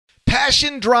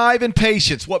Passion, drive, and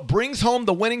patience. What brings home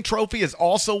the winning trophy is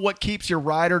also what keeps your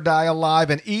ride or die alive.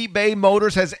 And eBay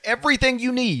Motors has everything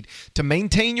you need to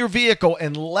maintain your vehicle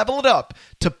and level it up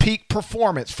to peak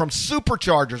performance. From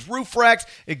superchargers, roof racks,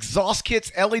 exhaust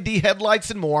kits, LED headlights,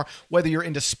 and more. Whether you're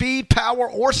into speed, power,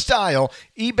 or style,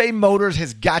 eBay Motors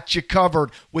has got you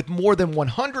covered. With more than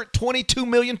 122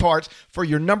 million parts for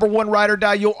your number one ride or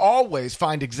die, you'll always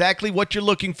find exactly what you're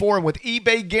looking for. And with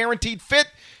eBay Guaranteed Fit,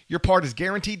 your part is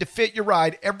guaranteed to fit your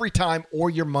ride every time or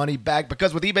your money back.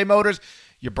 Because with eBay Motors,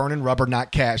 you're burning rubber,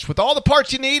 not cash. With all the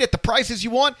parts you need at the prices you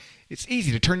want, it's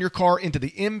easy to turn your car into the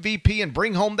MVP and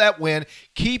bring home that win.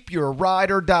 Keep your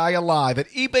ride or die alive at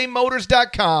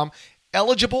ebaymotors.com.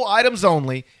 Eligible items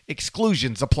only.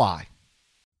 Exclusions apply.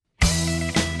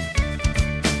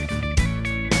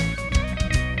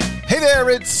 Hey there,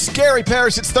 it's Gary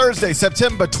Parrish. It's Thursday,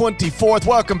 September 24th.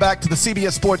 Welcome back to the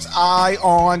CBS Sports Eye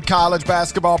on College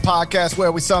Basketball podcast,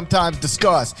 where we sometimes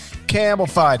discuss camel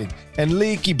fighting and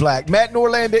leaky black. Matt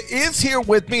Norlander is here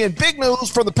with me, and big news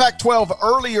from the Pac-12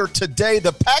 earlier today.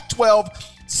 The Pac-12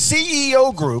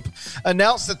 CEO group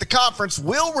announced that the conference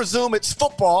will resume its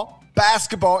football,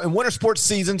 basketball, and winter sports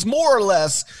seasons more or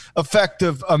less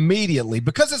effective immediately.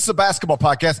 Because it's a basketball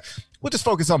podcast, we'll just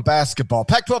focus on basketball.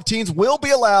 Pac-12 teams will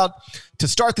be allowed to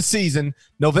start the season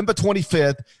November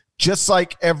 25th, just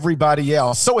like everybody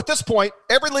else. So at this point,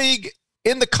 every league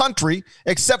in the country,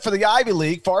 except for the Ivy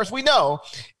League, far as we know,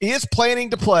 is planning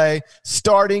to play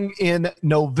starting in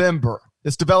November.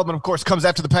 This development, of course, comes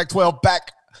after the Pac-12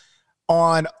 back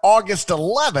on August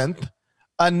 11th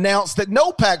announced that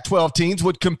no Pac-12 teams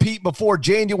would compete before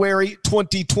January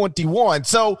 2021.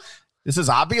 So this is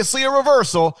obviously a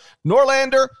reversal.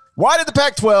 Norlander, why did the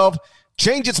Pac-12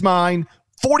 change its mind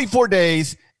 44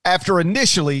 days after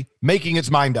initially making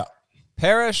its mind up?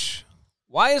 Parrish,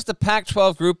 why is the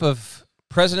Pac-12 group of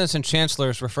presidents and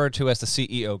chancellors referred to as the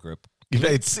CEO group?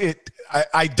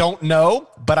 I don't know,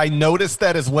 but I noticed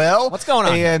that as well. What's going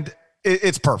on? And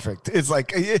it's perfect. It's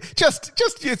like just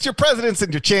it's your presidents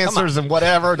and your chancellors and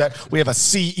whatever that we have a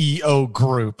CEO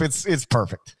group. It's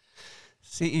perfect.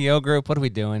 CEO group, what are we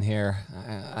doing here?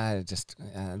 I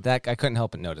couldn't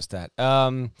help but notice that.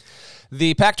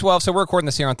 The Pac-12, so we're recording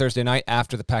this here on Thursday night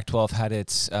after the Pac-12 had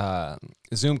its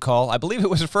Zoom call. I believe it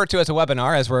was referred to as a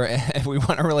webinar, as we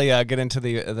want to really get into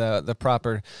the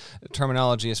proper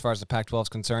terminology as far as the Pac-12 is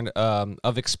concerned,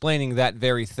 of explaining that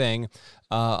very thing.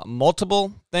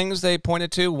 Multiple things they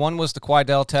pointed to. One was the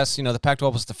Quidel test. The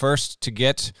Pac-12 was the first to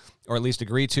get, or at least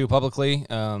agree to publicly,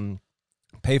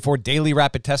 pay for daily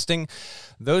rapid testing.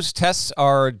 Those tests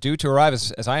are due to arrive,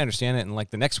 as I understand it, in like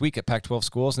the next week at Pac-12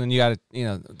 schools, and then you got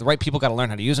to, the right people got to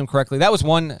learn how to use them correctly. That was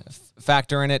one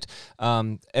factor in it.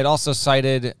 It also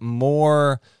cited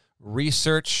more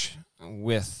research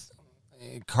with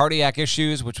cardiac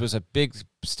issues, which was a big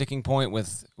sticking point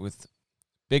with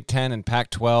Big Ten and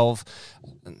Pac-12.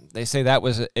 They say that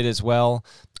was it as well.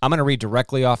 I'm going to read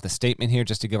directly off the statement here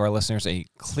just to give our listeners a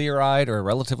clear-eyed or a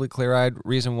relatively clear-eyed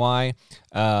reason why.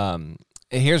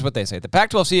 Here's what they say. The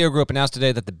Pac-12 CEO group announced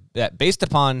today that based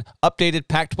upon updated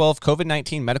Pac-12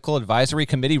 COVID-19 Medical Advisory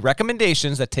Committee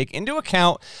recommendations that take into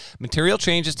account material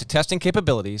changes to testing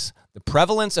capabilities, the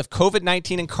prevalence of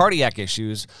COVID-19 and cardiac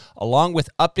issues, along with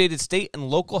updated state and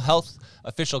local health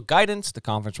official guidance, the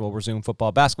conference will resume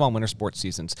football, basketball, and winter sports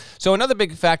seasons. So another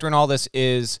big factor in all this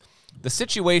is the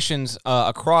situations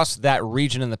across that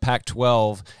region in the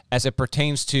Pac-12 as it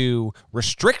pertains to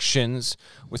restrictions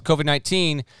with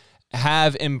COVID-19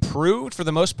 have improved for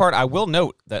the most part. I will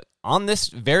note that on this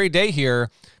very day here,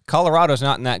 Colorado's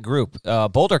not in that group.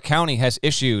 Boulder County has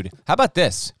issued, how about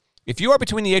this? If you are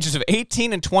between the ages of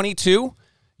 18 and 22,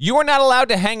 you are not allowed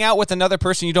to hang out with another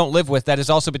person you don't live with that is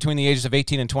also between the ages of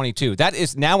 18 and 22. That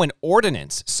is now an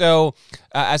ordinance. So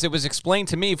as it was explained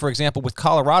to me, for example, with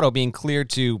Colorado being cleared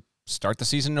to start the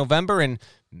season in November and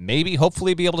maybe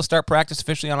hopefully be able to start practice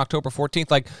officially on October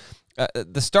 14th, like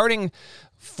the starting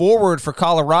forward for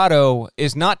Colorado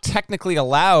is not technically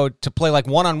allowed to play like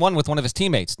one-on-one with one of his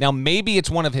teammates. Now, maybe it's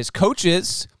one of his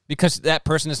coaches because that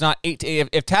person is not 18.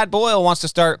 If Tad Boyle wants to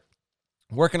start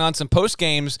working on some post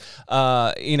games,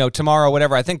 tomorrow,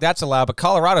 whatever, I think that's allowed. But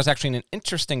Colorado's actually in an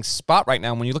interesting spot right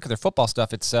now. When you look at their football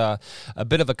stuff, it's a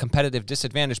bit of a competitive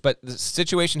disadvantage. But the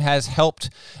situation has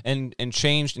helped and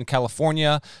changed in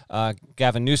California.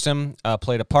 Gavin Newsom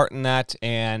played a part in that.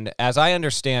 And as I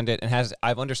understand it,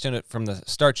 I've understood it from the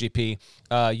start, GP,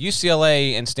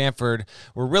 UCLA and Stanford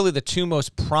were really the two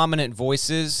most prominent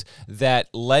voices that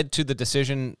led to the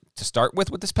decision to start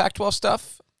with this Pac-12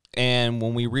 stuff. And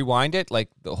when we rewind it, like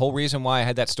the whole reason why I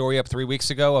had that story up 3 weeks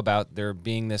ago about there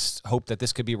being this hope that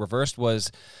this could be reversed was,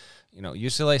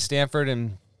 UCLA, Stanford,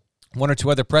 and one or two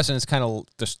other presidents kind of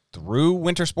just threw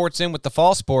winter sports in with the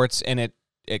fall sports, and it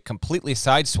completely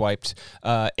sideswiped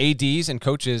ADs and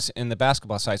coaches in the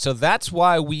basketball side. So that's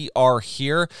why we are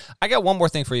here. I got one more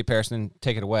thing for you, Paris, and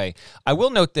take it away. I will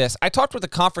note this. I talked with the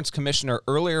conference commissioner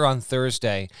earlier on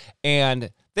Thursday, and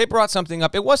they brought something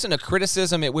up. It wasn't a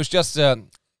criticism. It was just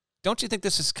don't you think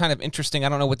this is kind of interesting? I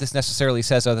don't know what this necessarily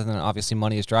says other than obviously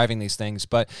money is driving these things.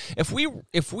 But if we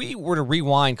were to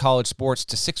rewind college sports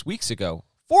to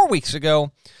 4 weeks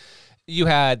ago, you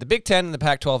had the Big Ten and the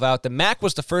Pac-12 out. The MAC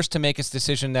was the first to make its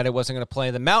decision that it wasn't going to play.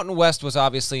 The Mountain West was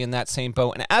obviously in that same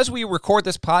boat. And as we record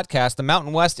this podcast, the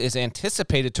Mountain West is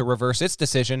anticipated to reverse its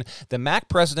decision. The MAC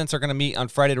presidents are going to meet on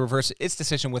Friday to reverse its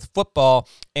decision with football.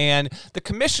 And the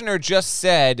commissioner just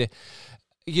said,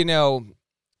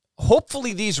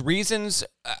 hopefully these reasons,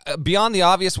 beyond the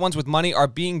obvious ones with money, are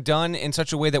being done in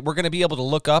such a way that we're going to be able to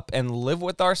look up and live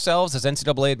with ourselves as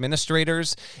NCAA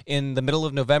administrators in the middle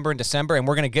of November and December, and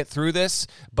we're going to get through this.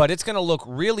 But it's going to look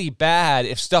really bad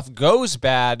if stuff goes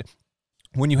bad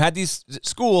when you had these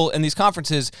school and these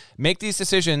conferences make these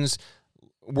decisions.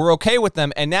 We're okay with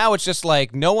them, and now it's just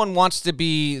like no one wants to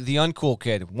be the uncool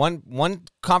kid. One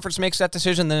conference makes that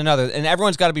decision, then another, and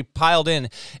everyone's got to be piled in.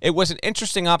 It was an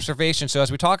interesting observation. So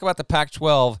as we talk about the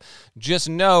Pac-12, just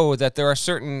know that there are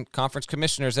certain conference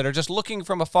commissioners that are just looking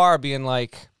from afar, being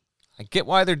like, I get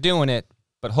why they're doing it,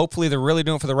 but hopefully they're really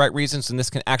doing it for the right reasons, and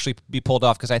this can actually be pulled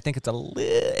off, because I think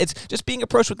it's just being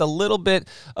approached with a little bit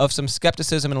of some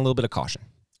skepticism and a little bit of caution.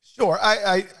 Sure.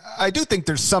 I do think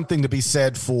there's something to be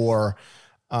said for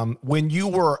when you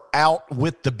were out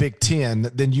with the Big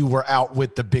Ten, then you were out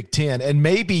with the Big Ten. And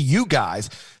maybe you guys,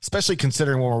 especially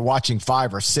considering when we're watching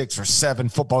 5 or 6 or 7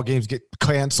 football games get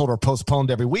canceled or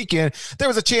postponed every weekend, there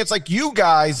was a chance like you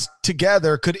guys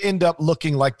together could end up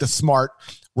looking like the smart,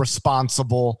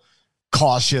 responsible,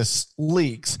 cautious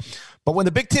leagues. But when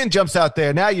the Big Ten jumps out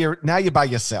there, now you're by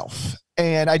yourself.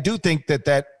 And I do think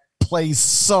that plays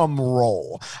some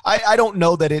role. I don't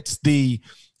know that it's the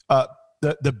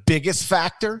biggest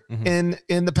factor in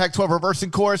the Pac-12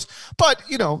 reversing course, but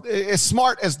as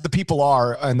smart as the people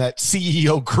are in that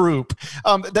CEO group,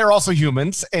 they're also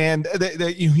humans, and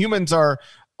the humans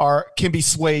can be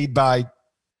swayed by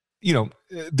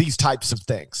these types of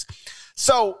things.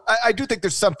 So I do think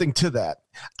there's something to that.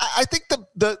 I think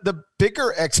the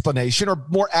bigger explanation, or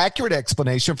more accurate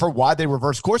explanation, for why they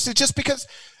reverse course is just because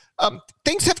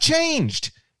things have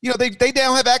changed. They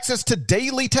now have access to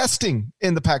daily testing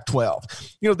in the Pac-12.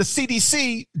 The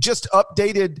CDC just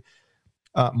updated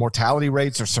mortality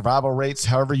rates or survival rates,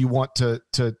 however you want to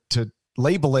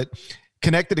label it,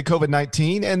 connected to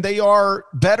COVID-19, and they are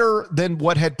better than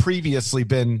what had previously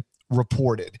been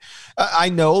reported. I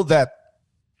know that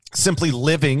simply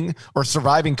living or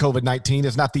surviving COVID-19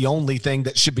 is not the only thing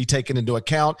that should be taken into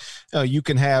account. You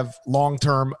can have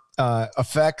long-term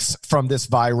effects from this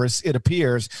virus, it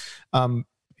appears. Even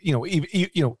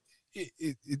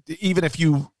if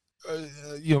you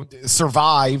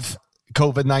survive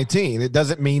COVID-19, it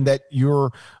doesn't mean that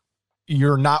you're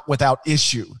not without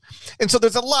issue. And so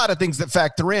there's a lot of things that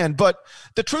factor in, but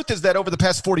the truth is that over the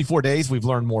past 44 days, we've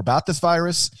learned more about this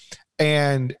virus,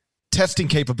 and testing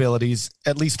capabilities,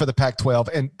 at least for the Pac-12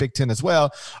 and Big Ten as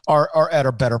well, are at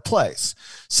a better place.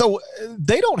 So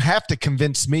they don't have to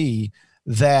convince me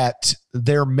that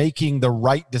they're making the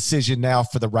right decision now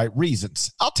for the right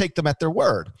reasons. I'll take them at their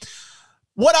word.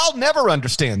 What I'll never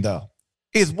understand, though,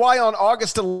 is why on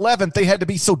August 11th they had to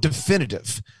be so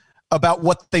definitive about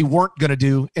what they weren't going to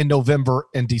do in November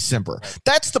and December.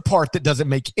 That's the part that doesn't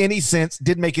make any sense,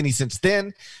 didn't make any sense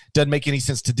then, doesn't make any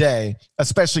sense today,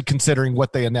 especially considering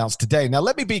what they announced today. Now,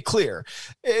 let me be clear.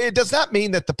 It does not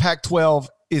mean that the Pac-12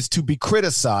 is to be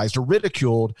criticized or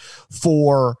ridiculed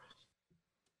for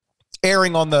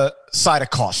erring on the side of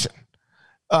caution.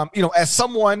 As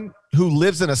someone who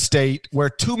lives in a state where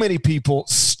too many people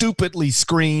stupidly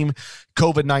scream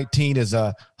COVID-19 is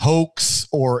a hoax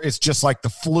or it's just like the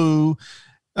flu,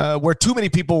 where too many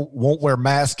people won't wear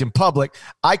masks in public,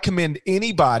 I commend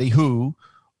anybody who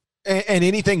and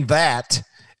anything that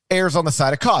errs on the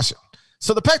side of caution.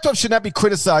 So the Pac-12 should not be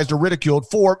criticized or ridiculed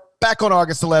for, back on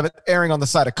August 11th, erring on the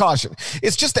side of caution.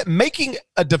 It's just that making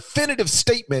a definitive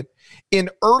statement in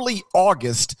early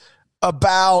August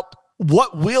about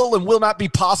what will and will not be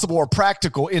possible or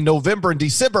practical in November and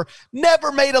December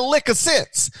never made a lick of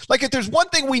sense. Like, if there's one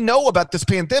thing we know about this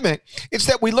pandemic, it's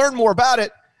that we learn more about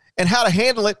it and how to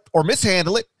handle it or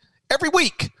mishandle it every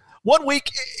week. One week,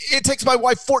 it takes my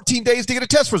wife 14 days to get a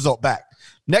test result back.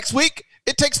 Next week,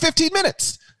 it takes 15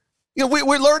 minutes.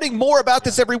 We're learning more about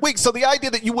this every week. So the idea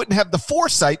that you wouldn't have the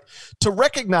foresight to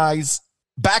recognize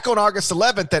back on August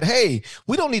 11th that, hey,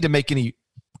 we don't need to make any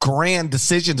grand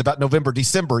decisions about November,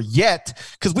 December yet,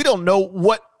 because we don't know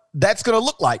what that's going to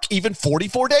look like even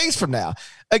 44 days from now.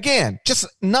 Again, just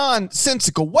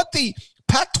nonsensical. What the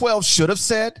Pac-12 should have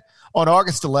said on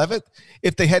August 11th,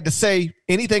 if they had to say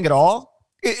anything at all,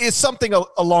 is something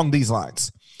along these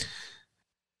lines.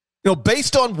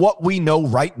 Based on what we know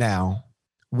right now,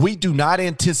 we do not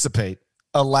anticipate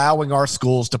allowing our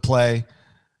schools to play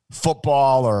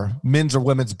football or men's or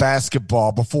women's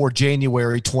basketball before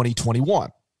January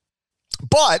 2021.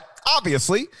 But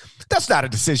obviously, that's not a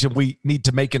decision we need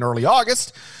to make in early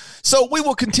August. So we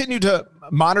will continue to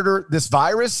monitor this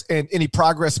virus and any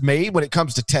progress made when it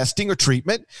comes to testing or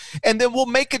treatment. And then we'll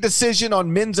make a decision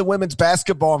on men's and women's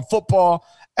basketball and football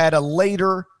at a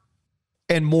later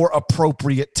and more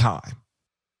appropriate time.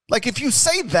 Like if you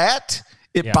say that,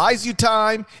 it buys you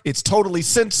time. It's totally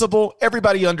sensible.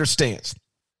 Everybody understands.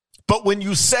 But when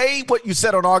you say what you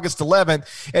said on August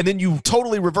 11th and then you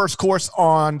totally reverse course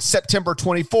on September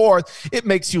 24th, it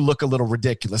makes you look a little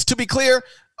ridiculous. To be clear,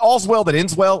 all's well that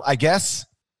ends well, I guess.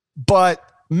 But,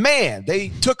 man, they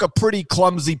took a pretty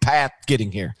clumsy path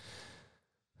getting here.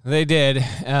 They did,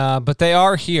 but they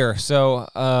are here. So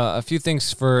a few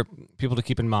things for people to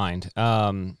keep in mind.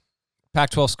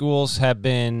 Pac-12 schools have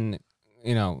been,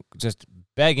 just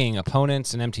begging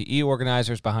opponents and MTE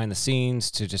organizers behind the scenes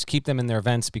to just keep them in their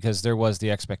events because there was the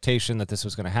expectation that this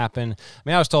was going to happen. I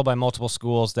mean, I was told by multiple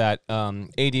schools that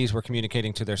ADs were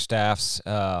communicating to their staffs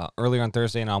earlier on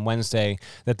Thursday and on Wednesday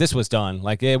that this was done.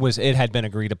 Like it had been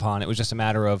agreed upon. It was just a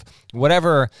matter of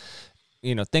whatever,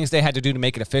 things they had to do to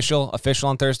make it official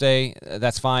on Thursday.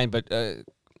 That's fine. But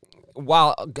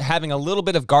while having a little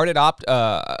bit of guarded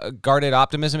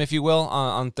optimism, if you will,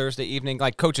 on Thursday evening,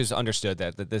 like coaches understood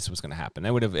that this was going to happen.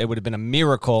 It would have been a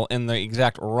miracle in the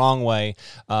exact wrong way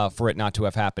for it not to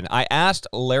have happened. I asked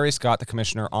Larry Scott, the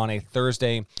commissioner, on a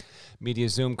Thursday media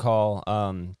Zoom call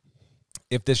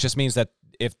if this just means that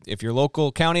if your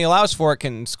local county allows for it,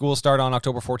 can school start on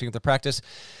October 14th of practice?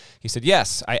 He said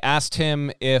yes. I asked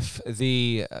him if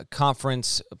the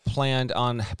conference planned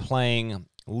on playing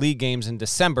league games in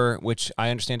December, which I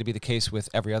understand to be the case with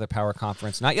every other power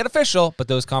conference. Not yet official, but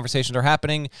those conversations are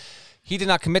happening. He did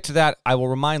not commit to that. I will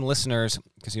remind listeners,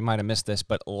 because you might have missed this,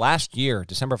 but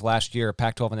December of last year,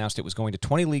 Pac-12 announced it was going to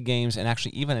 20 league games and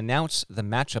actually even announced the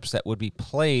matchups that would be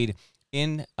played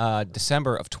in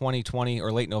December of 2020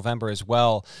 or late November as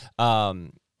well.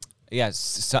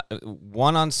 Yes,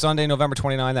 one on Sunday, November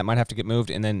 29, that might have to get moved,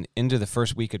 and then into the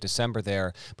first week of December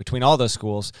there between all those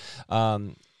schools.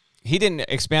 He didn't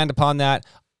expand upon that.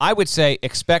 I would say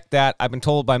expect that. I've been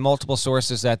told by multiple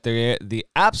sources that the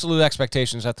absolute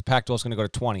expectation is that the Pac-12 is going to go to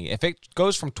 20. If it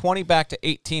goes from 20 back to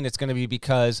 18, it's going to be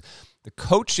because the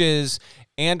coaches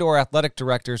and or athletic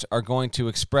directors are going to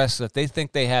express that they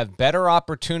think they have better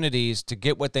opportunities to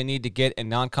get what they need to get in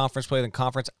non-conference play than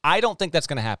conference. I don't think that's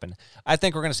going to happen. I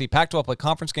think we're going to see Pac-12 play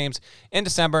conference games in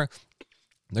December.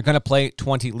 They're going to play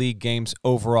 20 league games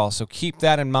overall. So keep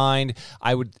that in mind.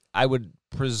 I would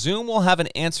presume we'll have an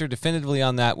answer definitively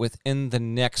on that within the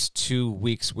next 2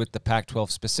 weeks with the Pac-12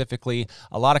 specifically.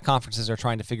 A lot of conferences are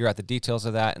trying to figure out the details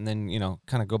of that and then,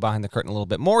 kind of go behind the curtain a little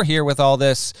bit more here with all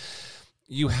this.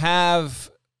 You have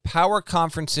power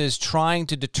conferences trying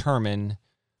to determine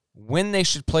when they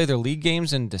should play their league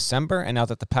games in December. And now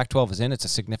that the Pac-12 is in, it's a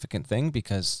significant thing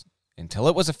because until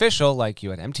it was official, like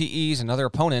you had MTEs and other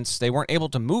opponents, they weren't able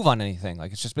to move on anything.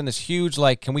 Like it's just been this huge,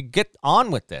 can we get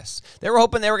on with this? They were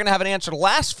hoping they were going to have an answer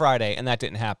last Friday, and that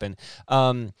didn't happen.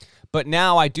 But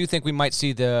now I do think we might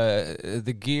see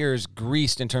the gears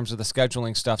greased in terms of the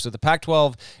scheduling stuff. So the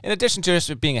Pac-12, in addition to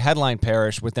just being a headline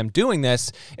parish with them doing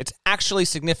this, it's actually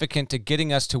significant to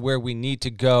getting us to where we need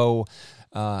to go,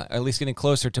 at least getting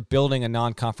closer to building a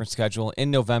non-conference schedule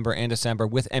in November and December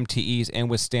with MTEs and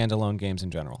with standalone games in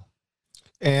general.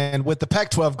 And with the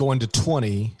Pac-12 going to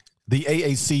 20, the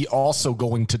AAC also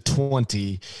going to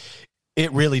 20,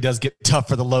 it really does get tough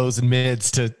for the lows and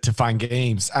mids to find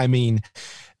games. I mean,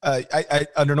 I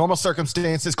under normal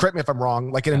circumstances, correct me if I'm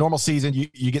wrong, like in a normal season,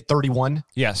 you get 31.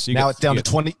 Yes. It's down to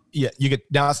 20. Yeah,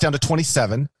 now it's down to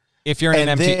 27. If you're in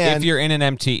if you're in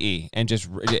an MTE and just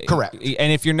correct.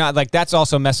 And if you're not, that's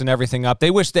also messing everything up.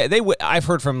 They wish that I've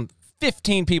heard from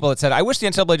 15 people that said, I wish the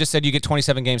NCAA just said you get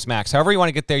 27 games max. However you want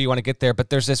to get there, you want to get there.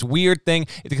 But there's this weird thing,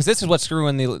 because this is what's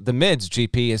screwing the mids,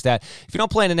 GP, is that if you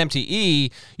don't play in an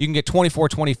MTE, you can get 24,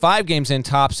 25 games in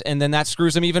tops, and then that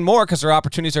screws them even more because their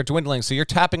opportunities are dwindling. So you're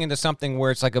tapping into something where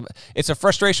it's it's a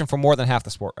frustration for more than half the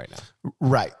sport right now.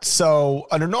 Right. So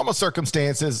under normal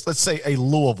circumstances, let's say a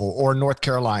Louisville or a North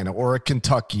Carolina or a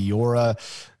Kentucky or a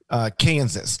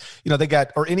Kansas, they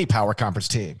got, or any power conference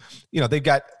team, they've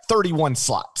got 31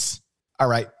 slots. All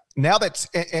right. now that's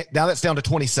down to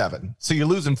 27. So you're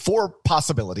losing 4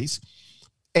 possibilities,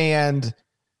 and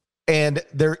then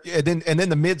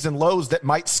the mids and lows that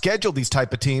might schedule these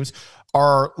type of teams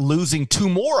are losing 2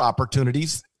 more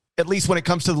opportunities, at least when it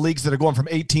comes to the leagues that are going from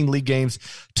 18 league games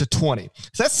to 20.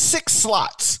 So that's 6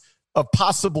 slots of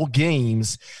possible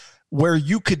games where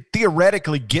you could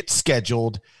theoretically get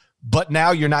scheduled, but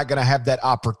now you're not going to have that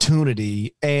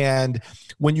opportunity. And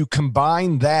when you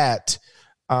combine that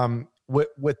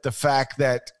with the fact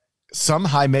that some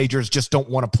high majors just don't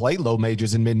want to play low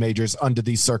majors and mid majors under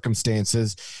these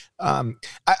circumstances,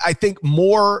 I think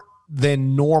more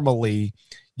than normally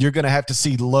you're going to have to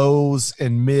see lows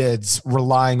and mids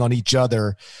relying on each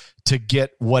other to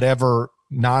get whatever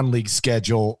non-league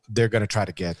schedule they're going to try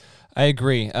to get. I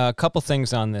agree. A couple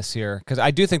things on this here, because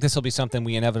I do think this will be something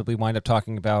we inevitably wind up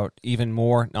talking about even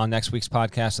more on next week's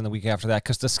podcast and the week after that,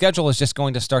 because the schedule is just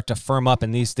going to start to firm up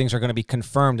and these things are going to be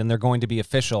confirmed and they're going to be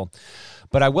official.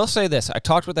 But I will say this. I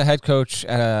talked with the head coach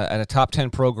at a top 10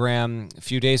 program a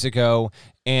few days ago,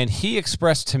 and he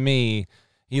expressed to me,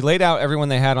 he laid out everyone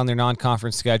they had on their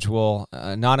non-conference schedule,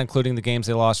 not including the games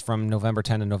they lost from November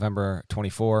 10 and November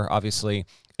 24, obviously.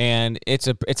 And it's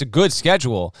a good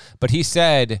schedule, but he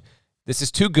said, this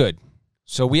is too good.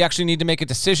 So we actually need to make a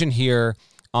decision here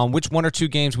on which 1 or 2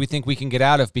 games we think we can get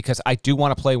out of, because I do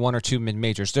want to play 1 or 2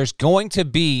 mid-majors. There's going to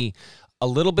be a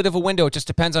little bit of a window. It just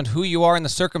depends on who you are and the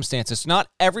circumstances. Not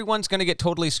everyone's going to get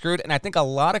totally screwed, and I think a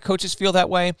lot of coaches feel that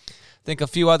way. I think a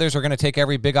few others are going to take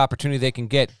every big opportunity they can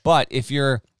get. But if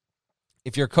you're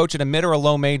a coach at a mid or a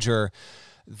low major,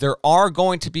 there are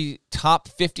going to be top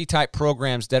 50 type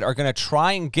programs that are going to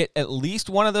try and get at least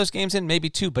 1 of those games in,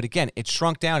 maybe 2. But again, it's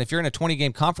shrunk down. If you're in a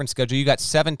 20-game conference schedule, you got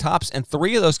 7 tops, and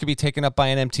 3 of those could be taken up by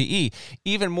an MTE.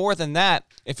 Even more than that,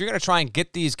 if you're going to try and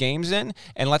get these games in,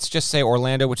 and let's just say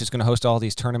Orlando, which is going to host all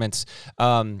these tournaments,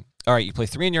 all right, you play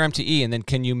 3 in your MTE, and then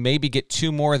can you maybe get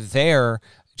 2 more there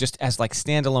just as like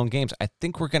standalone games? I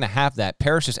think we're going to have that.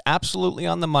 Parrish is absolutely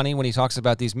on the money when he talks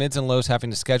about these mids and lows having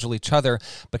to schedule each other,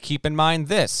 but keep in mind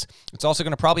this. It's also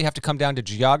going to probably have to come down to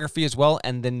geography as well,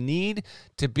 and the need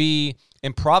to be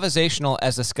improvisational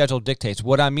as the schedule dictates.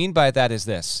 What I mean by that is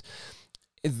this.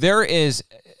 There is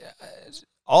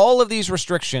all of these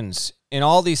restrictions in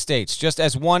all these states, just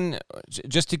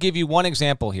to give you one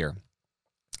example here.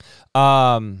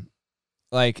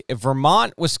 Like, if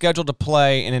Vermont was scheduled to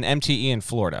play in an MTE in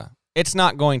Florida, it's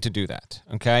not going to do that,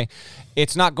 okay?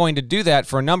 It's not going to do that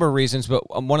for a number of reasons,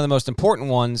 but one of the most important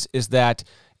ones is that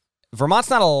Vermont's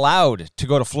not allowed to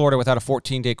go to Florida without a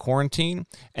 14-day quarantine,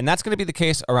 and that's going to be the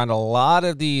case around a lot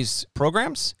of these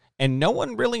programs, and no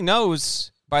one really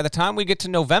knows by the time we get to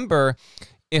November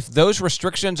if those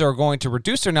restrictions are going to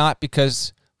reduce or not,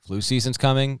 because flu season's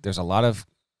coming. There's a lot of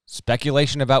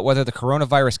speculation about whether the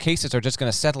coronavirus cases are just going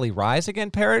to steadily rise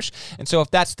again, Parrish. And so if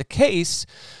that's the case,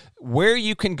 where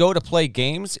you can go to play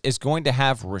games is going to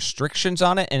have restrictions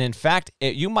on it. And in fact,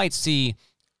 you might see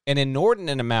an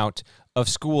inordinate amount of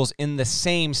schools in the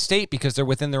same state, because they're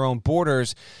within their own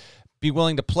borders, be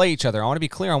willing to play each other. I want to be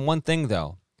clear on one thing,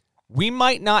 though. We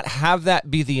might not have that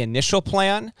be the initial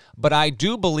plan, but I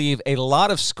do believe a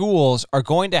lot of schools are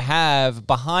going to have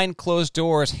behind closed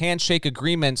doors handshake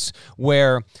agreements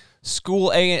where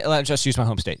School A, let's just use my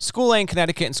home state, School A in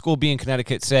Connecticut and School B in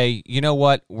Connecticut say, you know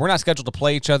what, we're not scheduled to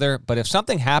play each other, but if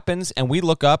something happens and we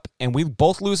look up and we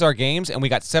both lose our games and we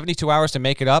got 72 hours to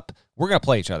make it up, we're going to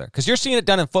play each other. Because you're seeing it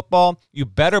done in football, you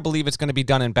better believe it's going to be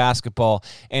done in basketball.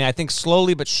 And I think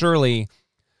slowly but surely,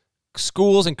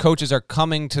 schools and coaches are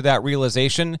coming to that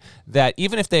realization that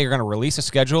even if they are going to release a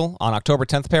schedule on October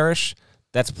 10th, Parrish,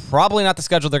 that's probably not the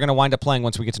schedule they're going to wind up playing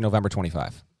once we get to November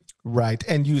 25. Right.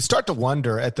 And you start to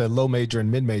wonder at the low major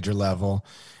and mid-major level,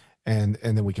 and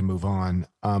then we can move on.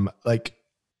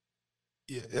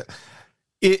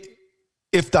 If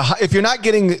you're not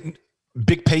getting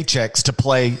big paychecks to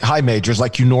play high majors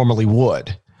like you normally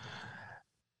would,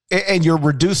 and you're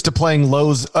reduced to playing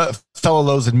lows, fellow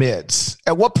lows and mids,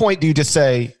 at what point do you just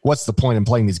say, what's the point in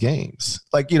playing these games?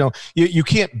 Like, you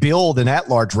can't build an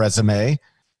at-large resume.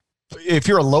 If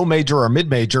you're a low major or a mid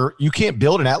major, you can't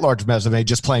build an at-large resume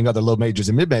just playing other low majors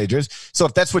and mid majors. So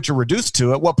if that's what you're reduced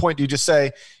to, at what point do you just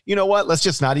say, you know what, let's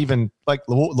just not even, like,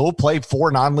 we'll play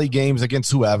 4 non-league games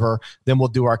against whoever, then we'll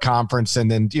do our conference,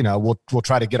 and then, we'll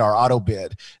try to get our auto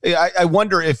bid. I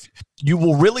wonder if you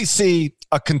will really see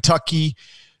a Kentucky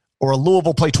or a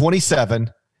Louisville play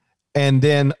 27, and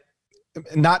then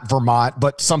not Vermont,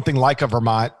 but something like a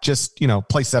Vermont, just,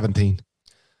 play 17.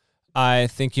 I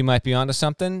think you might be onto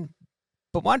something,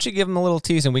 but why don't you give them a little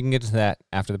tease and we can get to that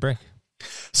after the break.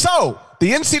 So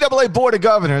the NCAA Board of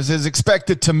Governors is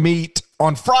expected to meet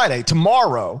on Friday,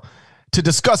 tomorrow, to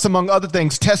discuss, among other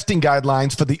things, testing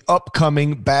guidelines for the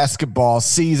upcoming basketball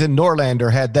season.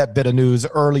 Norlander had that bit of news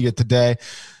earlier today.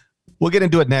 We'll get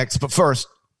into it next, but first,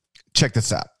 check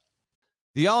this out.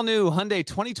 The all-new Hyundai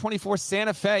 2024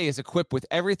 Santa Fe is equipped with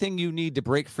everything you need to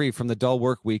break free from the dull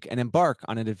work week and embark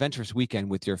on an adventurous weekend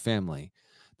with your family.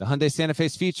 The Hyundai Santa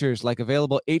Fe's features like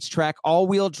available H-Track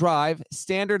all-wheel drive,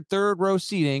 standard third-row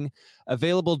seating,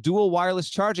 available dual wireless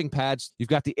charging pads. You've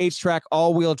got the H-Track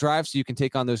all-wheel drive so you can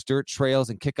take on those dirt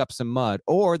trails and kick up some mud.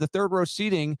 Or the third-row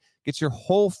seating gets your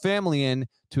whole family in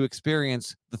to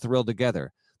experience the thrill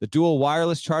together. The dual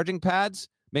wireless charging pads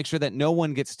make sure that no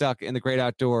one gets stuck in the great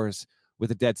outdoors with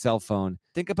a dead cell phone.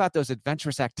 Think about those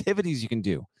adventurous activities you can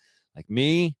do. Like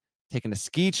me, taking a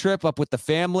ski trip up with the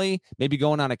family, maybe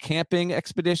going on a camping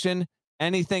expedition,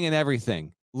 anything and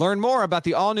everything. Learn more about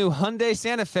the all-new Hyundai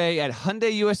Santa Fe at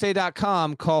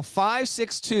HyundaiUSA.com. Call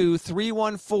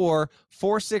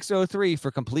 562-314-4603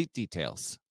 for complete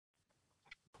details.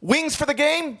 Wings for the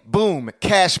game? Boom,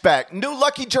 cashback. New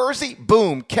lucky jersey?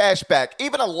 Boom, cashback.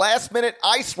 Even a last-minute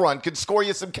ice run can score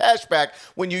you some cashback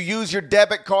when you use your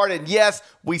debit card. And yes,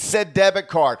 we said debit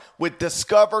card. With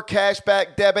Discover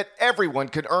Cashback Debit, everyone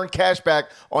can earn cashback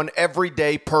on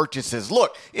everyday purchases.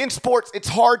 Look, in sports, it's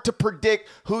hard to predict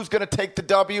who's going to take the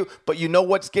W, but you know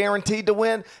what's guaranteed to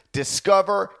win?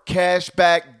 Discover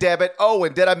Cashback Debit. Oh,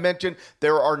 and did I mention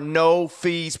there are no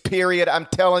fees, period? I'm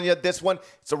telling you, this one,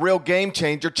 it's a real game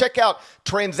changer. Check out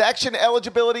transaction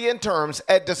eligibility and terms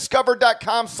at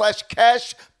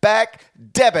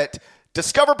discover.com/cashbackdebit.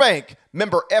 Discover Bank,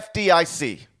 member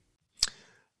FDIC.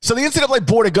 So the NCAA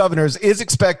Board of Governors is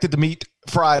expected to meet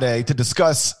Friday to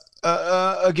discuss,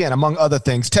 again, among other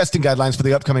things, testing guidelines for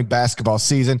the upcoming basketball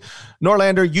season.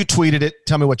 Norlander, you tweeted it.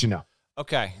 Tell me what you know.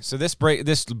 Okay, so this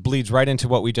bleeds right into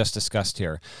what we just discussed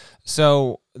here.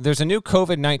 So there's a new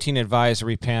COVID-19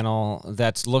 advisory panel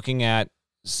that's looking at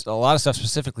a lot of stuff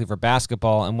specifically for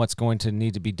basketball and what's going to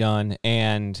need to be done.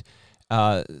 And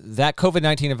that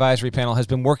COVID-19 advisory panel has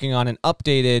been working on an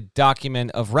updated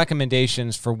document of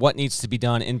recommendations for what needs to be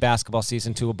done in basketball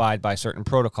season to abide by certain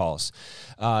protocols.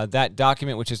 That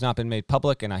document, which has not been made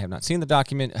public, and I have not seen the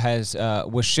document,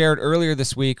 was shared earlier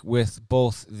this week with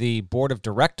both the board of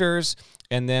directors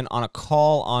and then on a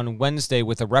call on Wednesday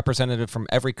with a representative from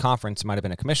every conference. It might have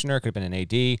been a commissioner, could have been an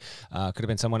AD, could have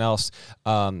been someone else.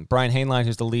 Brian Hainline,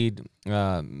 who's the lead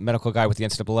medical guy with the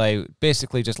NCAA,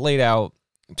 basically just laid out,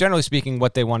 generally speaking,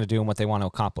 what they want to do and what they want to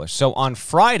accomplish. So on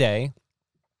Friday,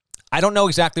 I don't know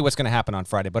exactly what's going to happen on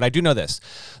Friday, but I do know this.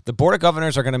 The Board of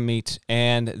Governors are going to meet,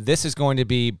 and this is going to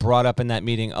be brought up in that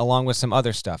meeting along with some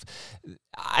other stuff.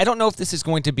 I don't know if this is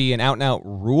going to be an out-and-out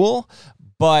rule,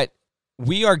 but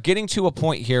we are getting to a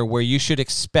point here where you should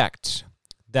expect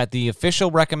that the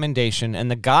official recommendation and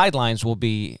the guidelines will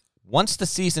be, once the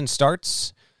season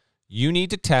starts, you need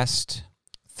to test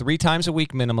 3 times a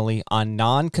week minimally on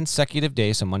non-consecutive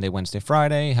days, so Monday, Wednesday,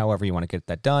 Friday, however you want to get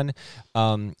that done.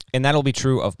 And that'll be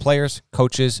true of players,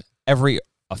 coaches, every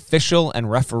official and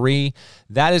referee.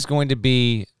 That is going to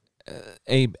be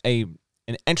an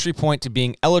entry point to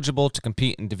being eligible to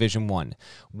compete in Division I.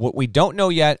 What we don't know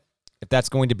yet, if that's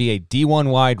going to be a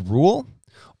D1-wide rule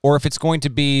or if it's going to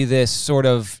be this sort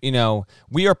of,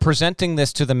 we are presenting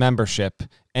this to the membership,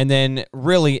 and then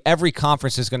really every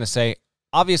conference is going to say,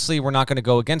 obviously, we're not going to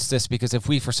go against this, because if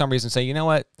we, for some reason, say, you know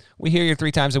what, we hear you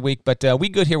 3 times a week, but we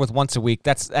good here with once a week,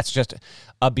 that's just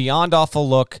a beyond awful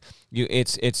look.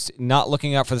 It's not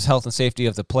looking out for the health and safety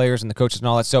of the players and the coaches and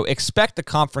all that. So expect the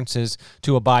conferences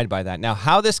to abide by that. Now,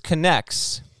 how this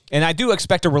connects, and I do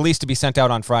expect a release to be sent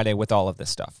out on Friday with all of this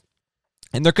stuff.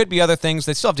 And there could be other things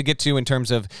they still have to get to in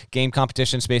terms of game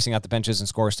competition, spacing out the benches and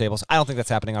scorers tables. I don't think that's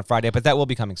happening on Friday, but that will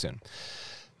be coming soon.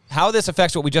 How this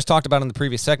affects what we just talked about in the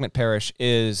previous segment, Parrish,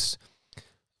 is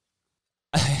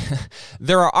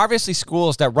there are obviously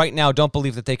schools that right now don't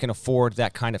believe that they can afford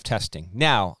that kind of testing.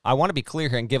 Now, I want to be clear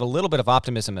here and give a little bit of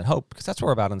optimism and hope, because that's what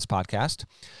we're about on this podcast,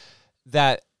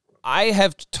 that I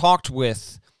have talked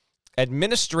with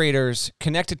administrators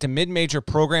connected to mid-major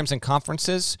programs and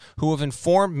conferences who have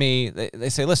informed me, they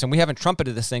say, listen, we haven't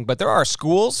trumpeted this thing, but there are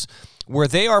schools where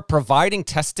they are providing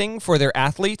testing for their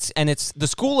athletes, and it's the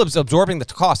school is absorbing the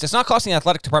cost. It's not costing the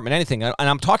athletic department anything, and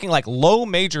I'm talking like low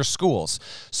major schools.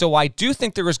 So I do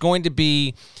think there is going to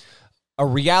be a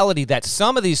reality that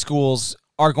some of these schools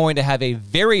are going to have a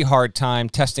very hard time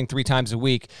testing 3 times a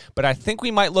week, but I think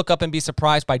we might look up and be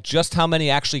surprised by just how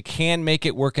many actually can make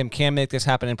it work and can make this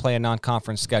happen and play a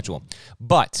non-conference schedule.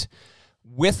 But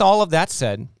with all of that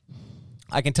said,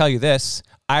 I can tell you this.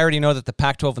 I already know that the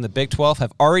Pac-12 and the Big 12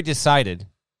 have already decided,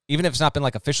 even if it's not been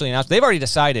like officially announced, they've already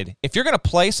decided if you're going to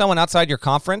play someone outside your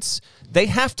conference, they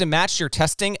have to match your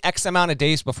testing X amount of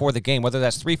days before the game, whether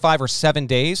that's 3, 5, or 7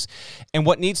 days. And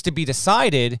what needs to be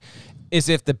decided is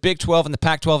if the Big 12 and the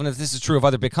Pac-12, and if this is true of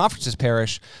other big conferences,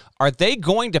 Parrish, are they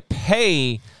going to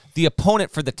pay the opponent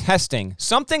for the testing?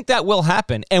 Some think that will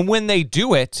happen, and when they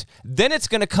do it, then it's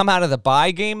going to come out of the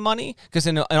buy game money, because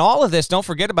in all of this, don't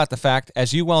forget about the fact,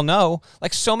 as you well know,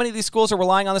 like so many of these schools are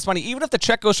relying on this money. Even if the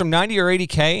check goes from 90 or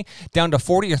 80K down to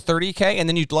 40 or 30K, and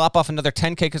then you drop off another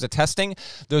 10K because of testing,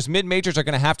 those mid-majors are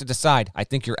going to have to decide. I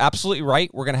think you're absolutely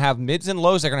right. We're going to have mids and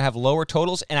lows. They're going to have lower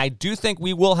totals, and I do think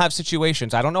we will have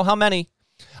situations. I don't know how many.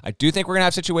 I do think we're going to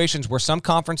have situations where some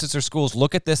conferences or schools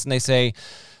look at this and they say,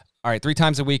 all right, 3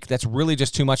 times a week, that's really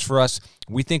just too much for us.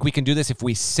 We think we can do this if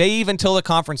we save until the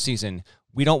conference season.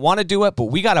 We don't want to do it, but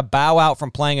we got to bow out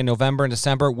from playing in November and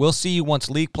December. We'll see you once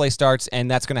league play starts, and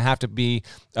that's going to have to be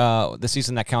the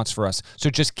season that counts for us. So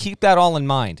just keep that all in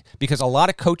mind, because a lot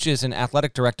of coaches and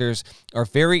athletic directors are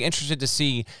very interested to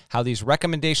see how these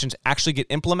recommendations actually get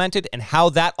implemented and how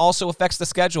that also affects the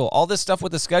schedule. All this stuff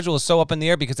with the schedule is so up in the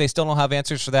air because they still don't have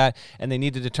answers for that, and they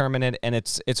need to determine it, and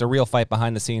it's a real fight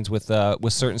behind the scenes with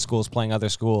certain schools playing other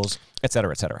schools, et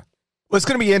cetera, et cetera. Well, it's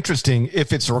going to be interesting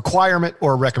if it's a requirement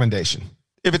or a recommendation.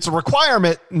 If it's a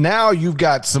requirement, now you've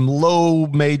got some low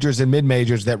majors and mid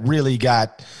majors that really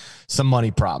got some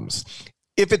money problems.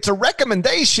 If it's a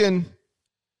recommendation,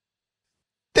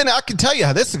 then I can tell you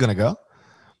how this is going to go.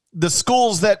 The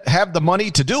schools that have the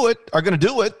money to do it are going to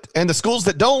do it, and the schools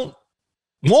that don't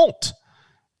won't.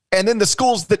 And then the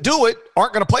schools that do it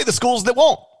aren't going to play the schools that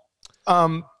won't.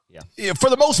 For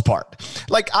the most part.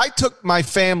 Like, I took my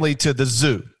family to the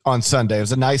zoo on Sunday. It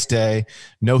was a nice day,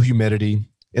 no humidity.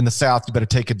 In the South, you better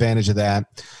take advantage of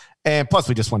that. And plus,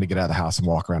 we just wanted to get out of the house and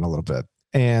walk around a little bit.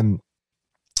 And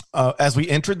as we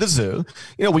entered the zoo,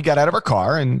 we got out of our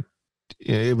car, and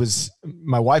it was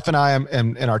my wife and I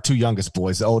and our 2 youngest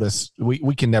boys. The oldest,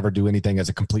 we can never do anything as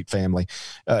a complete family.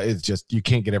 It's just, you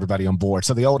can't get everybody on board.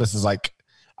 So the oldest is like,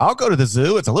 I'll go to the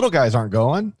zoo. It's the little guys aren't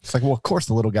going. It's like, well, of course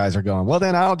the little guys are going. Well,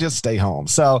 then I'll just stay home.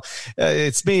 So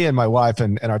it's me and my wife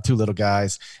and our 2 little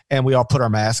guys, and we all put our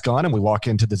mask on and we walk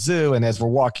into the zoo. And as we're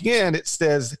walking in, it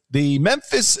says the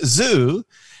Memphis Zoo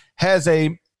has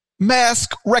a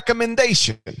mask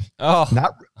recommendation. Oh,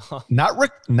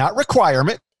 not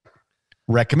requirement,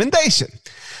 recommendation.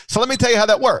 So let me tell you how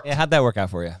that works. Yeah, how'd that work out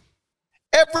for you?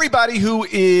 Everybody who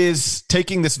is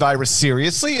taking this virus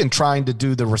seriously and trying to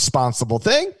do the responsible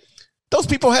thing, those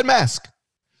people had masks.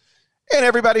 And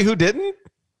everybody who didn't.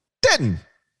 And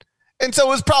so it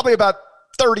was probably about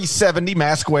 30-70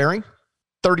 mask wearing.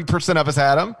 30% of us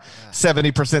had them.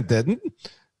 70% didn't.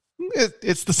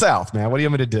 It's the South, man. What do you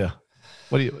want me to do?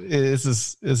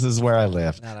 This is where I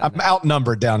live. I'm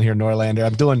outnumbered down here in Norlander.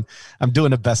 I'm doing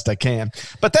the best I can.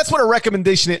 But that's what a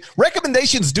recommendation is.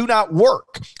 Recommendations do not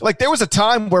work. Like, there was a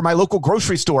time where my local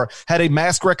grocery store had a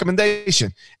mask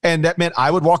recommendation, and that meant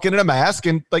I would walk in a mask,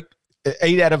 and like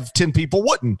 8 out of 10 people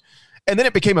wouldn't. And then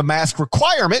it became a mask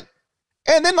requirement,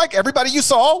 and then like everybody you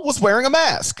saw was wearing a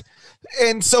mask.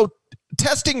 And so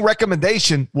testing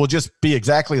recommendation will just be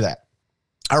exactly that.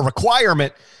 A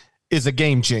requirement is a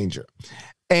game changer.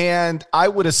 And I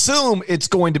would assume it's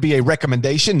going to be a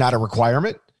recommendation, not a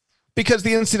requirement, because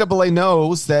the NCAA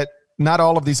knows that not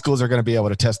all of these schools are going to be able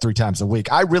to test 3 times a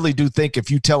week. I really do think if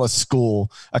you tell a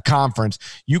school, a conference,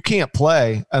 you can't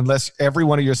play unless every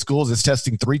one of your schools is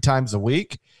testing 3 times a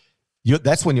week,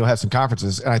 that's when you'll have some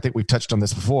conferences. And I think we've touched on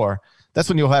this before. That's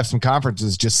when you'll have some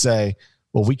conferences just say,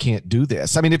 well, we can't do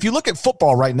this. I mean, if you look at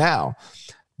football right now,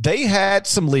 they had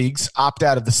some leagues opt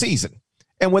out of the season.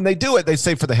 And when they do it, they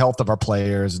say for the health of our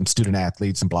players and student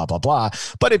athletes and blah, blah, blah.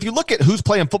 But if you look at who's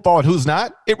playing football and who's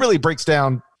not, it really breaks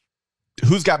down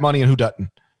who's got money and who doesn't.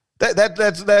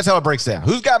 That's how it breaks down.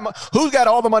 Who's got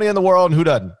all the money in the world and who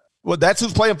doesn't? Well, that's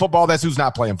who's playing football. That's who's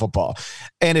not playing football.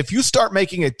 And if you start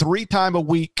making a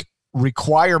 3-time-a-week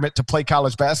requirement to play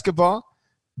college basketball,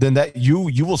 then that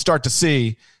you will start to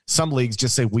see some leagues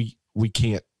just say, we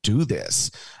can't do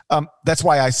this. That's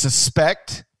why I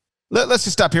suspect – let's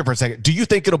just stop here for a second. Do you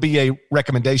think it'll be a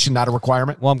recommendation, not a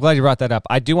requirement? Well, I'm glad you brought that up.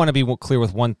 I do want to be clear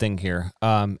with one thing here,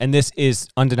 and this is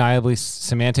undeniably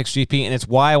semantics, GP, and it's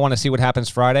why I want to see what happens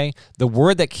Friday. The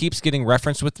word that keeps getting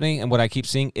referenced with me and what I keep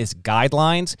seeing is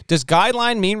guidelines. Does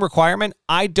guideline mean requirement?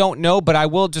 I don't know, but I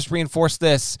will just reinforce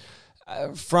this.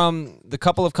 From the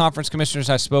couple of conference commissioners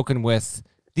I've spoken with,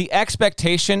 the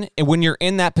expectation when you're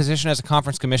in that position as a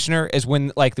conference commissioner is when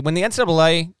the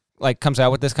NCAA comes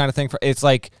out with this kind of thing, it's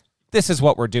like, this is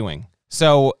what we're doing.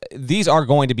 So these are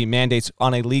going to be mandates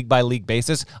on a league-by-league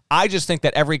basis. I just think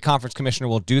that every conference commissioner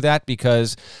will do that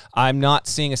because I'm not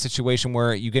seeing a situation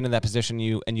where you get in that position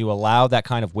and you allow that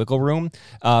kind of wiggle room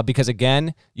because,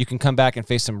 again, you can come back and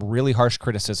face some really harsh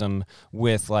criticism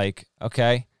with like,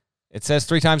 okay, it says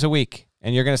 3 times a week,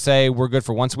 and you're going to say we're good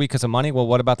for once a week because of money? Well,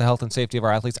 what about the health and safety of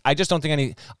our athletes? I just don't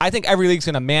think I think every league's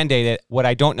going to mandate it. What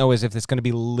I don't know is if it's going to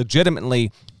be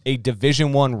legitimately a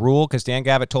Division I rule, because Dan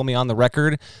Gavitt told me on the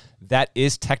record that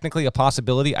is technically a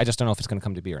possibility. I just don't know if it's going to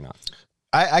come to be or not.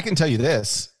 I can tell you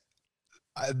this.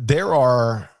 There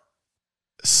are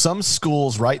some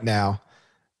schools right now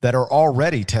that are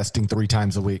already testing 3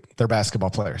 times a week their basketball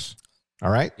players.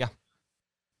 All right? Yeah.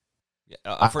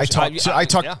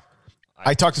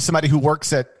 I talked to somebody who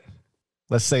works at,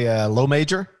 let's say, a low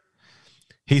major.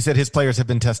 He said his players have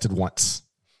been tested once.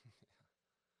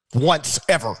 Once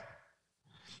ever.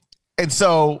 And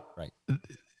so, right.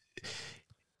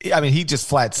 I mean, he just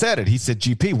flat said it. He said,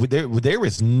 GP, there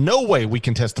is no way we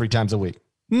can test 3 times a week.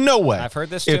 No way. I've heard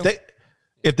this too.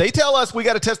 If they tell us we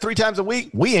got to test 3 times a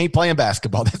week, we ain't playing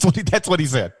basketball. That's what he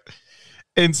said.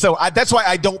 And so that's why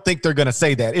I don't think they're going to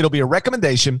say that. It'll be a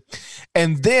recommendation.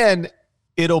 And then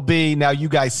it'll be, now you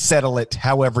guys settle it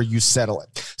however you settle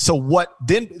it. So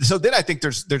then I think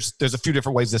there's a few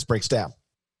different ways this breaks down.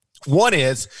 One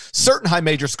is certain high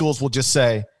major schools will just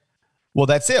say, well,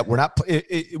 that's it. We're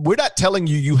not telling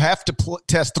you have to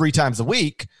test 3 times a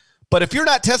week, but if you're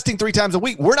not testing 3 times a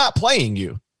week, we're not playing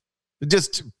you.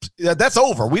 Just that's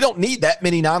over. We don't need that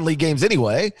many non-league games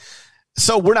anyway,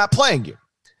 so we're not playing you.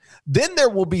 Then there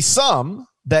will be some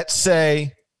that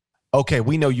say, okay,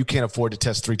 we know you can't afford to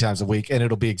test 3 times a week, and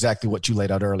it'll be exactly what you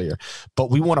laid out earlier, but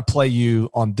we want to play you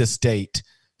on this date.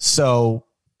 So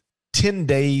 10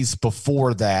 days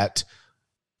before that,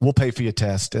 we'll pay for your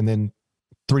test, and then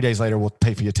 3 days later, we'll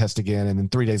pay for your test again, and then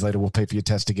 3 days later, we'll pay for your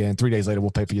test again. 3 days later, we'll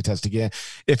pay for your test again.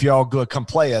 If you're all good, come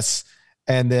play us,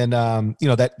 and then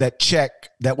that check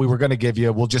that we were going to give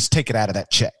you, we'll just take it out of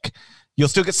that check. You'll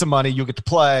still get some money. You'll get to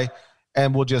play,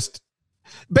 and we'll just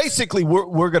basically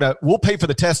we'll pay for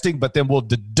the testing, but then we'll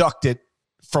deduct it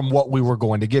from what we were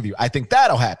going to give you. I think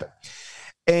that'll happen,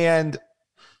 and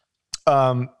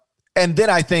then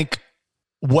I think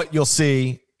what you'll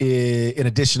see in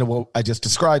addition to what I just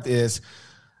described is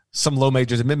some low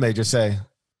majors and mid majors say,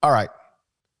 all right,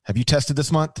 have you tested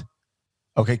this month?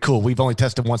 Okay, cool. We've only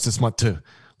tested once this month too.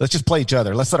 Let's just play each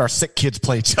other. Let's let our sick kids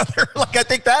play each other. Like, I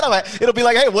think it'll be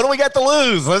like, hey, what do we got to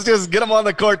lose? Let's just get them on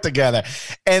the court together.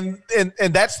 And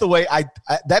that's the way I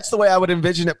would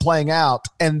envision it playing out.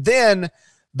 And then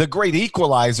the great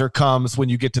equalizer comes when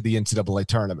you get to the NCAA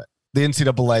tournament. The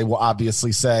NCAA will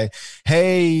obviously say,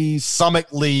 hey,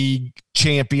 Summit League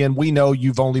champion, we know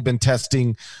you've only been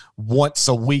testing once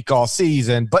a week all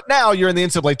season, but now you're in the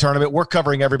NCAA tournament. We're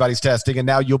covering everybody's testing, and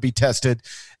now you'll be tested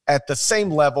at the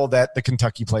same level that the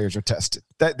Kentucky players are tested.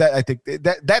 I think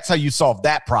that's how you solve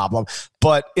that problem.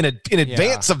 But in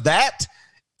advance of that,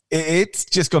 it's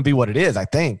just going to be what it is, I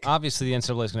think. Obviously, the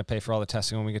NCAA is going to pay for all the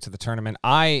testing when we get to the tournament.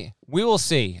 We will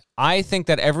see. I think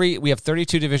that we have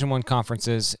 32 Division I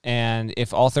conferences, and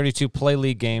if all 32 play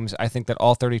league games, I think that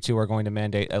all 32 are going to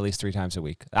mandate at least 3 times a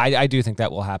week. I do think that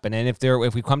will happen. And if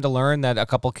we come to learn that a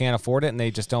couple can't afford it and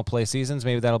they just don't play seasons,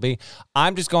 maybe that'll be.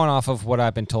 I'm just going off of what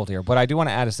I've been told here. What I do want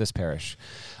to add is this, Parrish.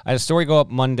 I had a story go up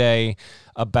Monday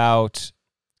about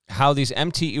how these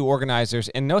MTU organizers,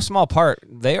 in no small part,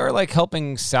 they are like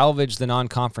helping salvage the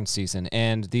non-conference season,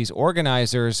 and these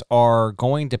organizers are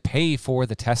going to pay for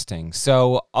the testing.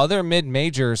 So other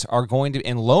mid-majors are going to,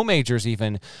 and low majors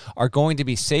even, are going to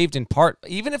be saved in part.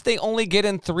 Even if they only get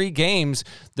in 3 games,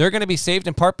 they're going to be saved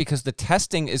in part because the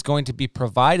testing is going to be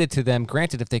provided to them.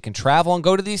 Granted, if they can travel and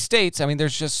go to these states, I mean,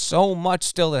 there's just so much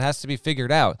still that has to be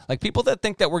figured out. Like, people that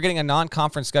think that we're getting a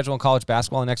non-conference schedule in college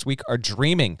basketball next week are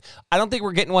dreaming. I don't think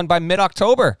we're getting one by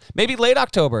mid-October, maybe late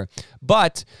October.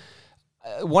 But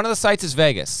one of the sites is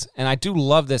Vegas, and I do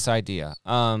love this idea.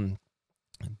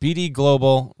 BD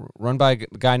Global, run by a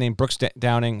guy named Brooks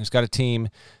Downing, who's got a team.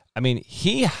 I mean,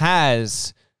 he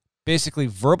has basically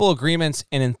verbal agreements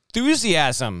and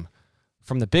enthusiasm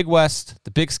from the Big West,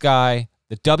 the Big Sky,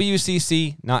 the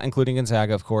WCC, not including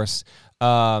Gonzaga, of course,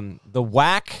 the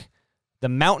WAC, the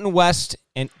Mountain West,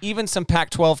 and even some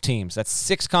Pac-12 teams. That's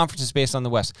 6 conferences based on the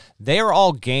West. They are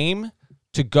all game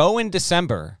to go in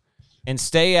December and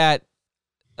stay at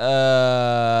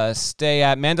Mandalay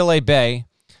Bay,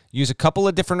 use a couple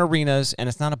of different arenas, and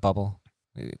it's not a bubble,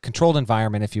 controlled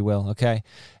environment, if you will, okay?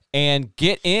 and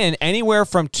get in anywhere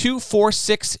from 2, 4,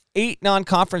 6, 8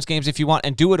 non-conference games if you want,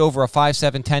 and do it over a 5,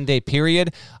 7, 10-day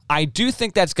period. I do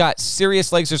think that's got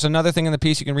serious legs. There's another thing in the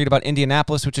piece you can read about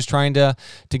Indianapolis, which is trying to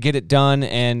get it done,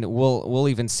 and we'll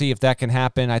even see if that can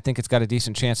happen. I think it's got a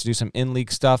decent chance to do some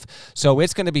in-league stuff. So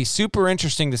it's going to be super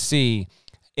interesting to see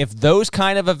if those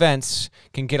kind of events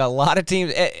can get a lot of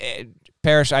teams.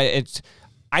 Parrish,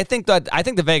 I think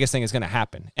the Vegas thing is going to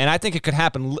happen, and I think it could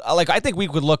happen. Like, I think we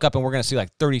could look up and we're going to see like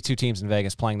 32 teams in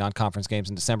Vegas playing non-conference games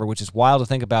in December, which is wild to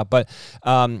think about. But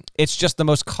it's just the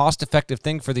most cost-effective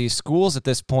thing for these schools at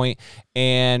this point.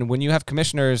 And when you have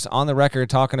commissioners on the record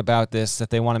talking about this, that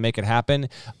they want to make it happen,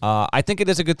 I think it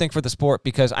is a good thing for the sport,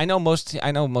 because I know most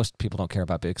people don't care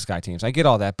about Big Sky teams. I get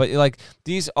all that, but like,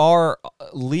 these are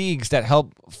leagues that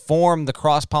help form the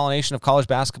cross-pollination of college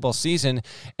basketball season,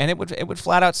 and it would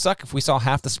flat out suck if we saw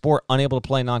half the sport unable to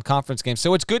play non-conference games.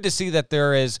 So it's good to see that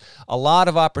there is a lot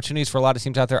of opportunities for a lot of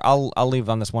teams out there. I'll leave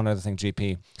on this one other thing,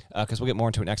 GP, because we'll get more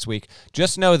into it next week.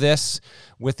 Just know this,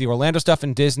 with the Orlando stuff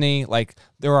and Disney, like,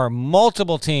 there are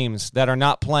multiple teams that are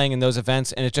not playing in those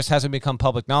events, and it just hasn't become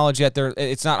public knowledge yet.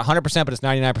 It's not 100%, but it's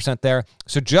 99% there.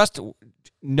 So just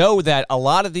know that a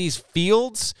lot of these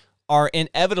fields are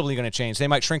inevitably going to change. They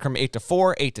might shrink from 8 to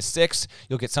 4, 8 to 6.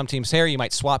 You'll get some teams here. You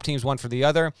might swap teams one for the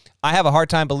other. I have a hard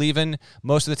time believing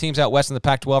most of the teams out west in the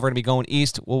Pac-12 are going to be going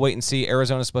east. We'll wait and see.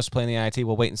 Arizona's supposed to play in the IIT.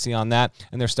 We'll wait and see on that.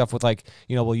 And there's stuff with, like,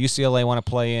 will UCLA want to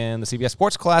play in the CBS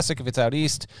Sports Classic if it's out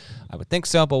east? I would think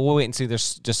so, but we'll wait and see.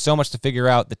 There's just so much to figure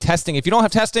out. The testing, if you don't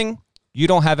have testing, you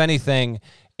don't have anything.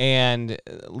 And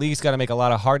league's got to make a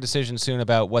lot of hard decisions soon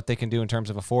about what they can do in terms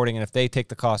of affording, and if they take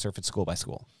the cost or if it's school by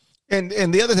school. And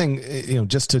the other thing,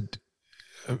 just to,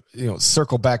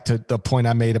 circle back to the point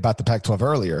I made about the Pac-12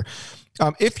 earlier,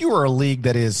 if you are a league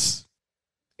that is,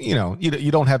 you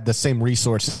don't have the same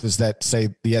resources that,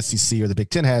 say, the SEC or the Big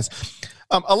Ten has,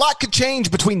 a lot could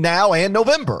change between now and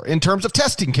November in terms of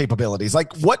testing capabilities.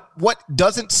 Like, what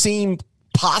doesn't seem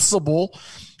possible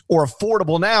or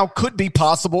affordable now could be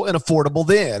possible and affordable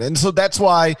then. And so that's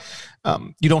why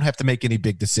you don't have to make any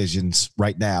big decisions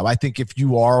right now. I think if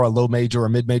you are a low major or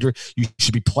mid major, you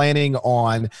should be planning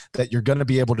on that you're going to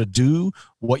be able to do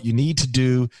what you need to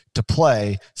do to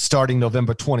play starting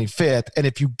November 25th. And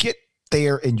if you get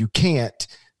there and you can't,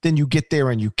 then you get there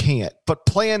and you can't. But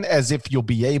plan as if you'll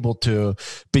be able to,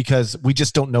 because we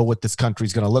just don't know what this country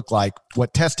is going to look like,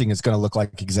 what testing is going to look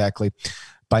like exactly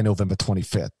by November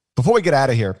 25th. Before we get out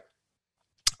of here,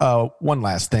 one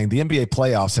last thing. The NBA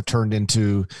playoffs have turned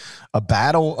into a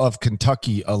battle of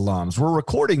Kentucky alums. We're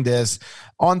recording this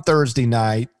on Thursday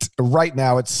night. Right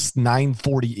now it's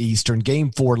 9:40 Eastern.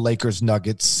 Game 4,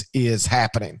 Lakers-Nuggets, is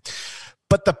happening.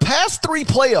 But the past 3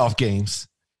 playoff games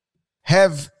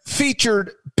have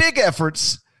featured big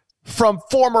efforts from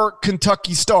former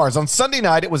Kentucky stars. On Sunday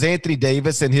night, it was Anthony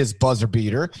Davis and his buzzer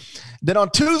beater. Then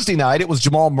on Tuesday night, it was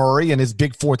Jamal Murray and his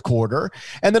big fourth quarter.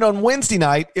 And then on Wednesday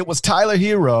night, it was Tyler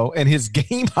Hero and his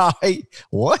game-high,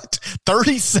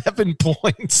 37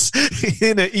 points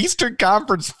in the Eastern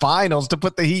Conference Finals to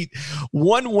put the Heat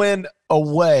one win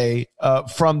away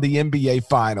from the NBA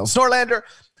Finals. Norlander,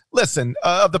 listen,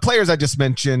 of the players I just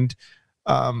mentioned,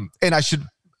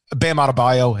 Bam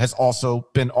Adebayo has also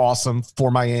been awesome for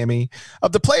Miami.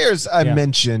 Of the players I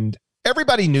mentioned,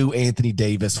 everybody knew Anthony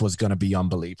Davis was going to be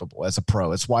unbelievable as a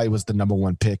pro. That's why he was the number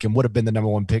 1 pick and would have been the number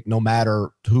 1 pick no matter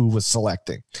who was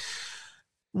selecting.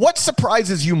 What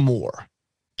surprises you more?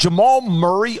 Jamal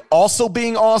Murray also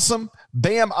being awesome,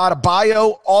 Bam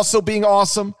Adebayo also being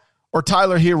awesome, or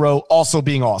Tyler Hero also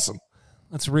being awesome?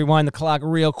 Let's rewind the clock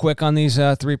real quick on these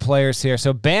 3 players here.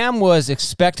 So Bam was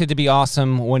expected to be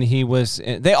awesome when he was.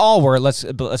 They all were. Let's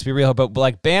be real. But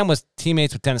like, Bam was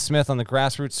teammates with Dennis Smith on the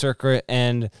grassroots circuit,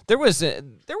 and there was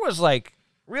like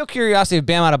real curiosity if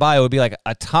Bam Adebayo would be like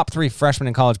a top 3 freshman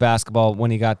in college basketball when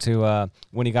he got to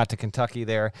Kentucky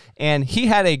there. And he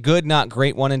had a good, not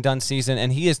great, one and done season,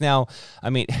 and he is now.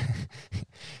 I mean,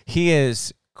 he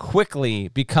is quickly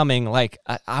becoming like,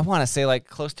 I want to say, like,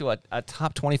 close to a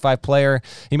top 25 player.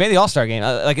 He made the All-Star game,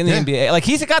 like in the NBA. Like,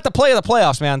 he's got the play of the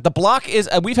playoffs, man. The block is,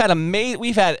 we've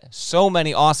had so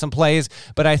many awesome plays,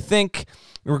 but I think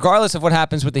regardless of what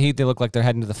happens with the Heat, they look like they're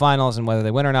heading to the finals, and whether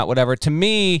they win or not, whatever. To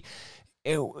me,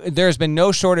 there's been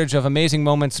no shortage of amazing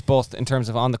moments, both in terms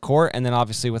of on the court and then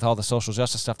obviously with all the social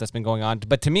justice stuff that's been going on.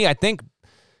 But to me, I think,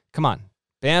 come on,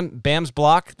 Bam's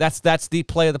block, that's the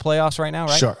play of the playoffs right now,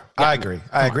 right? Sure. Yeah. I agree.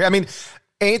 I mean,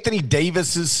 Anthony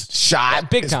Davis's shot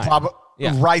big time.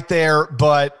 Right there,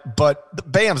 but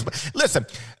Bam's. Listen,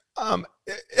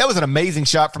 that was an amazing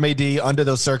shot from AD under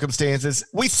those circumstances.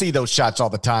 We see those shots all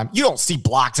the time. You don't see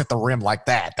blocks at the rim like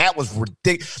that. That was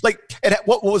ridiculous. Like, and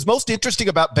what was most interesting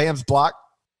about Bam's block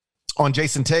on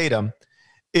Jason Tatum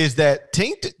is that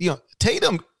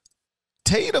Tatum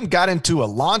got into a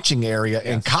launching area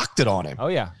and cocked it on him. Oh,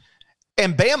 yeah.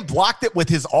 And Bam blocked it with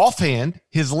his offhand,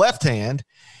 his left hand.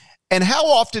 And how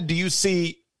often do you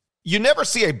never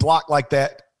see a block like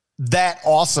that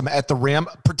awesome at the rim,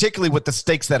 particularly with the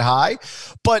stakes that high.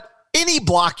 But any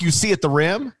block you see at the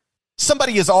rim,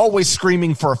 somebody is always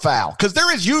screaming for a foul because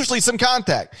there is usually some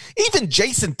contact. Even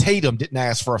Jason Tatum didn't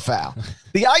ask for a foul.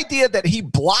 The idea that he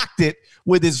blocked it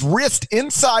with his wrist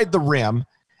inside the rim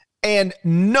and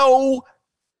no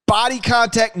body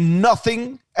contact,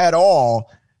 nothing at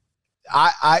all.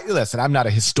 I listen, I'm not a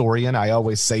historian. I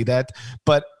always say that,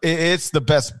 but it's the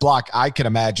best block I can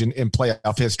imagine in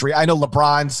playoff history. I know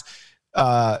LeBron's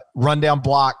rundown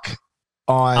block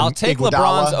on I'll take Iguodala.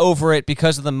 LeBron's over it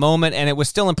because of the moment, and it was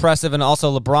still impressive, and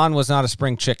also LeBron was not a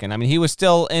spring chicken. I mean, he was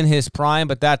still in his prime,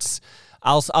 but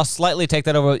I'll slightly take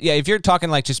that over. Yeah, if you're talking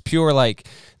like just pure like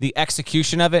the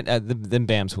execution of it, then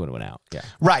Bam's would have went out. Yeah,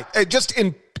 right. Just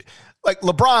in like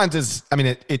LeBron's is, I mean,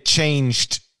 it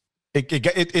changed.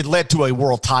 It led to a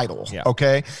world title. Yeah.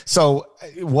 Okay. So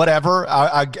whatever,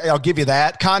 I'll give you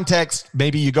that context.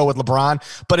 Maybe you go with LeBron,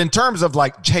 but in terms of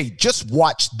like, hey, just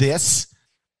watch this,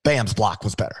 Bam's block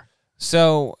was better.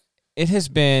 So it has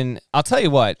been, I'll tell you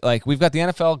what, like we've got the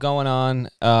NFL going on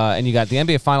and you got the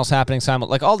NBA finals happening.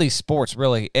 Like all these sports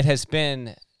really, it has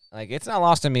been like, it's not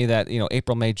lost on me that,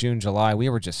 April, May, June, July, we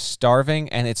were just starving,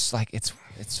 and it's like,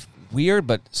 it's weird,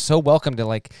 but so welcome to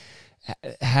like,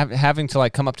 having to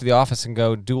like come up to the office and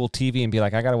go dual TV and be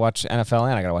like, I got to watch NFL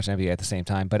and I got to watch NBA at the same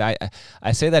time. But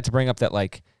I say that to bring up that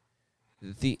like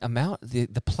the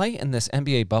play in this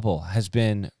NBA bubble has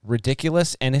been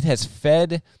ridiculous, and it has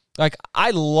fed, like,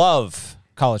 I love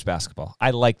college basketball.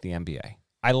 I like the NBA.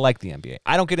 I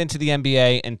don't get into the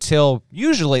NBA until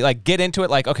usually like get into it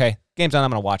like, okay, game's on,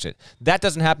 I'm going to watch it. That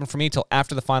doesn't happen for me till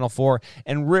after the Final Four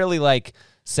and really like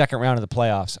second round of the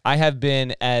playoffs. I have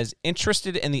been as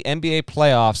interested in the NBA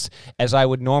playoffs as I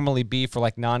would normally be for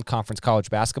like non-conference college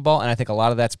basketball, and I think a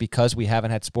lot of that's because we haven't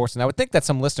had sports, and I would think that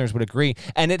some listeners would agree,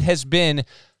 and it has been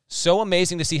so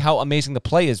amazing to see how amazing the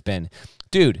play has been.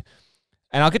 Dude,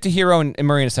 and I'll get to Hero and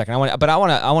Murray in a second. I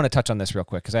want to touch on this real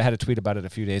quick because I had a tweet about it a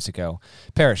few days ago.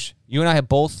 Parrish, you and I have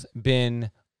both been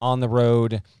on the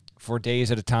road for days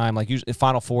at a time. Like usually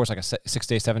Final Four is like a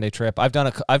 6-day, 7-day trip. I've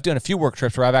done a few work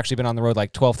trips where I've actually been on the road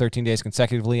like 12, 13 days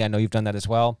consecutively. I know you've done that as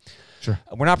well. Sure.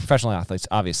 We're not professional athletes,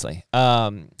 obviously.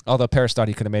 Although Paris thought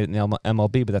he could have made it in the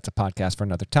MLB, but that's a podcast for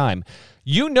another time.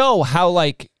 You know how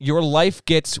like your life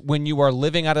gets when you are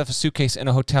living out of a suitcase in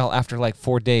a hotel after like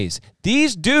 4 days.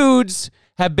 These dudes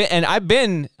have been, and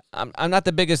I'm not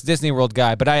the biggest Disney World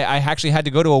guy, but I actually had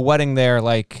to go to a wedding there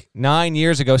like 9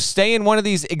 years ago. Stay in one of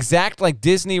these exact like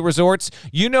Disney resorts.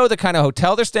 You know the kind of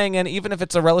hotel they're staying in, even if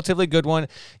it's a relatively good one.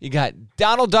 You got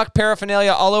Donald Duck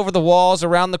paraphernalia all over the walls,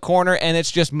 around the corner, and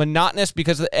it's just monotonous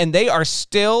and they are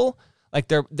still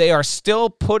like they are still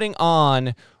putting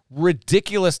on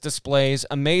ridiculous displays,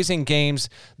 amazing games.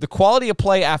 The quality of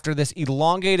play after this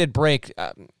elongated break.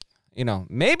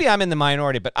 Maybe I'm in the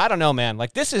minority, but I don't know, man.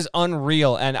 Like, this is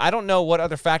unreal, and I don't know what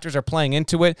other factors are playing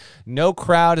into it. No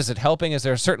crowd. Is it helping? Is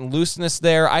there a certain looseness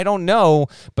there? I don't know,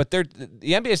 but the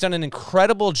NBA has done an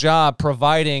incredible job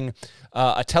providing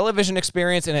a television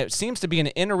experience, and it seems to be an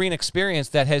in-arena experience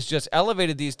that has just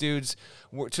elevated these dudes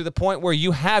to the point where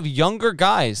you have younger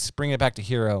guys, bringing it back to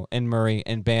Hero and Murray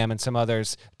and Bam and some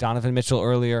others, Donovan Mitchell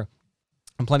earlier,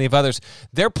 and plenty of others.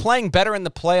 They're playing better in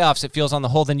the playoffs, it feels on the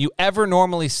whole, than you ever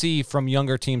normally see from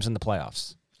younger teams in the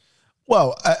playoffs.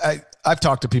 Well, I've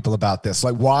talked to people about this.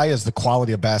 Like, why is the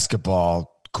quality of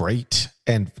basketball great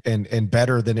and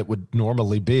better than it would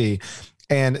normally be?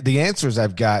 And the answers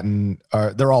I've gotten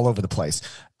they're all over the place.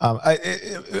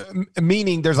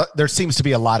 Meaning there seems to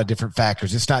be a lot of different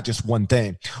factors. It's not just one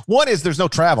thing. One is there's no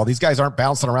travel. These guys aren't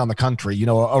bouncing around the country,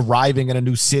 arriving in a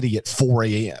new city at 4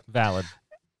 a.m. Valid.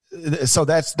 So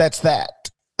that's that.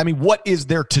 I mean, what is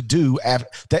there to do after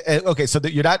that? Okay, so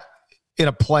that you're not in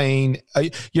a plane,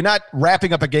 you're not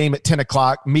wrapping up a game at 10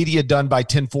 o'clock, media done by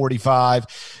 10:45,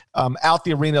 out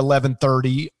the arena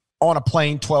 11:30, on a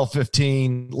plane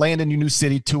 12:15, land in your new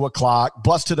city 2 o'clock,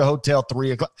 bus to the hotel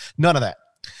 3 o'clock. None of that.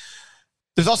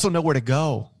 There's also nowhere to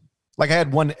go. Like, I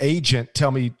had one agent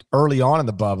tell me early on in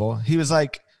the bubble, he was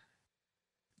like,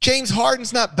 James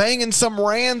Harden's not banging some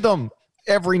random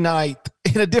every night.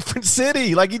 in a different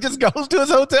city. Like, he just goes to his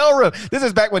hotel room. This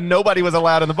is back when nobody was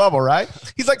allowed in the bubble, right?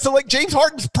 He's like, so like James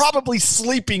Harden's probably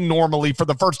sleeping normally for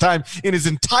the first time in his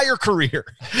entire career.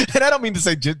 And I don't mean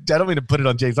to put it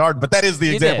on James Harden, but that is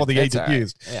the example the agent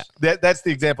used. Yeah. That's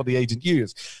the example the agent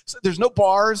used. So there's no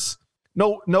bars,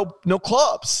 no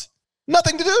clubs.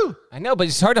 Nothing to do. I know, but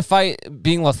it's hard to fight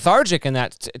being lethargic in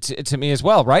that to me as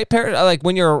well, right? Like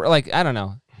when you're like, I don't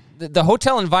know, the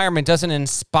hotel environment doesn't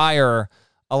inspire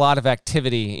a lot of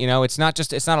activity. You know, it's not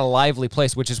a lively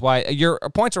place, which is why your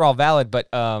points are all valid. But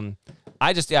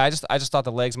I just thought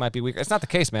the legs might be weaker. It's not the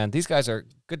case, man. These guys are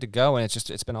good to go, and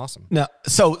it's been awesome. No,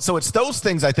 so it's those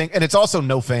things, I think, and it's also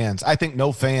no fans. I think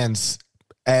no fans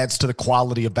adds to the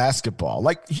quality of basketball.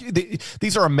 Like,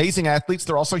 these are amazing athletes.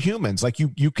 They're also humans. Like,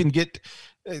 you can get,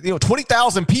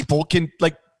 20,000 people can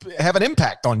like have an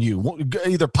impact on you,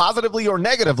 either positively or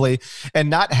negatively,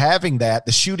 and not having that,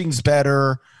 the shooting's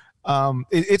better.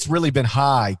 It's really been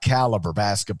high caliber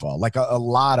basketball, like a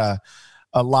lot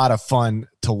of fun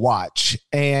to watch.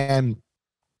 And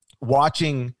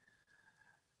watching,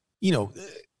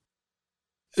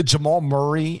 Jamal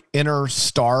Murray enter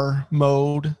star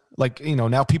mode. Like,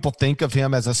 now people think of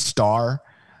him as a star.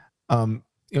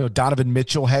 Donovan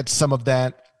Mitchell had some of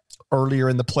that earlier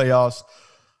in the playoffs.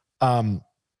 And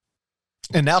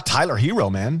now Tyler Hero,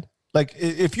 man. Like,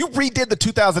 if you redid the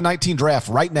 2019 draft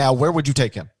right now, where would you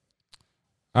take him?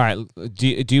 All right.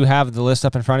 Do you have the list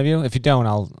up in front of you? If you don't,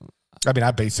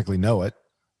 I basically know it.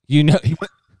 He went.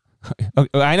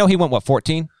 I know he went, what,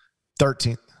 14?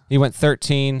 13th. He went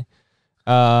 13.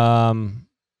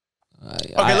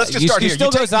 Okay, let's just start here.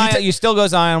 You still go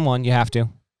Zion 1. You have to.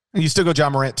 And you still go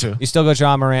John Morant 2. You still go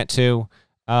John Morant 2.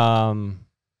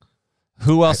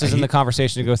 Who else is in the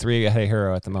conversation to go 3 ahead of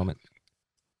Hero at the moment?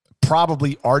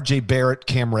 Probably R.J. Barrett,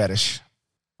 Cam Reddish.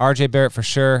 R.J. Barrett for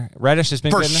sure. Reddish has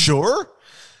been for good enough? Sure.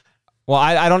 Well,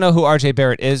 I don't know who R.J.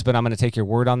 Barrett is, but I'm going to take your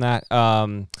word on that.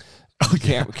 Cam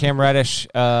Reddish.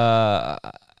 Was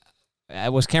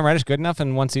Cam Reddish good enough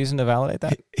in one season to validate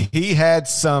that? He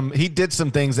did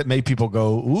some things that made people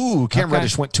go, ooh, Cam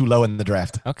Reddish went too low in the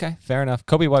draft. Okay, fair enough.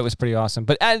 Kobe White was pretty awesome.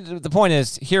 But the point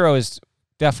is, Hero is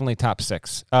definitely top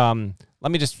 6.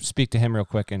 Let me just speak to him real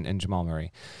quick and Jamal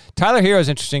Murray. Tyler Hero is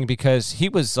interesting because he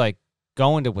was like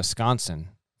going to Wisconsin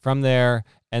from there,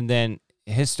 and then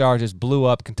his star just blew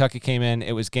up. Kentucky came in.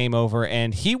 It was game over.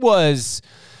 And he was,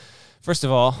 first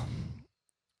of all,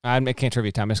 I can't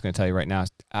trivia time. I'm just going to tell you right now.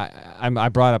 I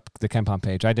brought up the KenPom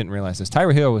page. I didn't realize this.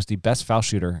 Tyler Hero was the best foul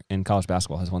shooter in college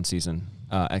basketball his one season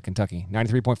at Kentucky.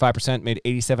 93.5%, made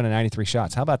 87 and 93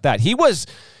 shots. How about that? He was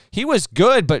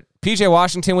good, but P.J.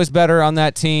 Washington was better on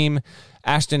that team.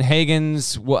 Ashton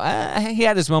Hagans, he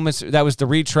had his moments. That was the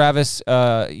Reed Travis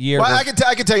year. Well, I can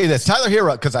tell you this. Tyler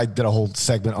Hero, because I did a whole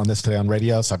segment on this today on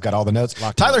radio, so I've got all the notes.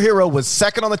 Tyler Hero was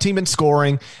second on the team in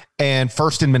scoring and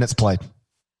first in minutes played.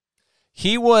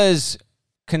 He was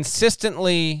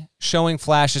consistently showing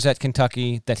flashes at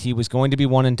Kentucky that he was going to be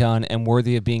one and done and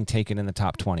worthy of being taken in the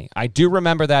top 20. I do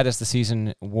remember that as the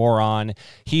season wore on.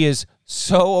 He is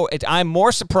I'm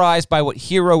more surprised by what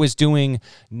Hero is doing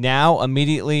now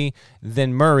immediately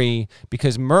than Murray,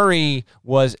 because Murray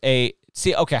was okay,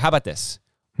 how about this?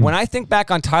 When I think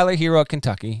back on Tyler Hero at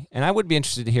Kentucky, and I would be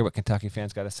interested to hear what Kentucky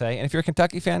fans got to say, and if you're a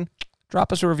Kentucky fan,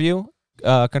 drop us a review,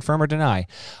 confirm or deny.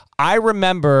 I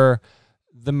remember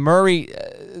the Murray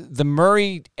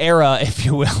era, if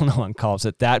you will. No one calls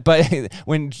it that. But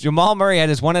when Jamal Murray had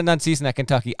his one-and-done season at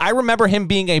Kentucky, I remember him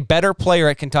being a better player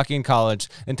at Kentucky in college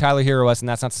than Tyler Hero was. And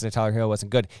that's not to say Tyler Hero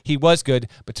wasn't good. He was good.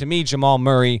 But to me, Jamal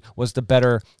Murray was the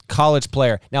better college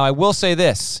player. Now, I will say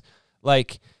this.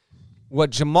 Like, what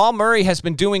Jamal Murray has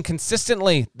been doing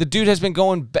consistently, the dude has been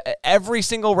going every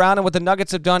single round, and what the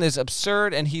Nuggets have done is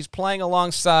absurd, and he's playing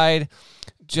alongside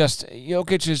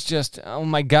Jokic is just, oh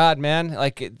my God, man.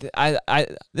 Like,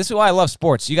 this is why I love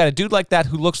sports. You got a dude like that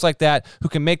who looks like that, who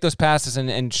can make those passes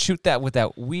and shoot that with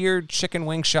that weird chicken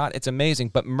wing shot. It's amazing.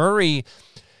 But Murray,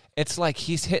 it's like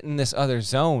he's hitting this other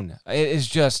zone. It is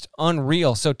just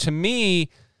unreal. So to me,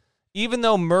 even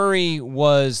though Murray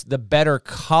was the better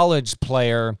college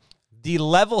player, the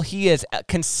level he has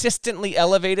consistently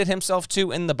elevated himself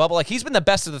to in the bubble, like he's been the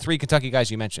best of the 3 Kentucky guys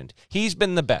you mentioned. He's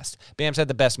been the best. Bam's had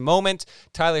the best moment.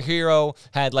 Tyler Hero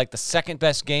had like the second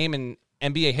best game in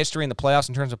NBA history in the playoffs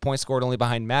in terms of points scored, only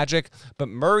behind Magic. But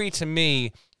Murray, to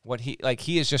me,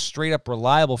 he is just straight up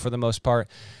reliable for the most part.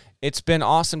 It's been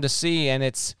awesome to see, and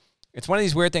it's one of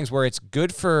these weird things where it's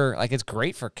good for, like, it's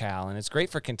great for Cal and it's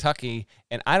great for Kentucky.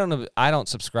 And I don't know, I don't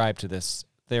subscribe to this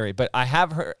theory, but I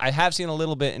have seen a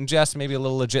little bit, and just maybe a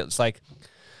little legit. It's like,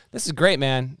 this is great,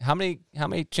 man. How many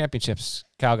championships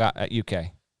Cal got at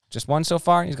UK? Just one so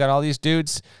far. He's got all these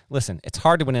dudes. Listen, it's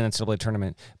hard to win an NCAA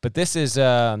tournament, but this is,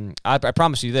 I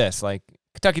promise you this, like,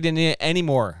 Kentucky didn't need any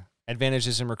more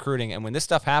advantages in recruiting, and when this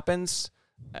stuff happens,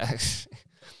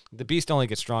 the beast only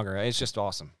gets stronger. It's just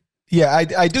awesome. Yeah,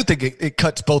 I do think it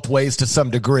cuts both ways to some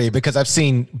degree because I've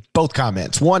seen both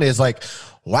comments. One is like,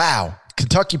 wow,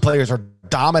 Kentucky players are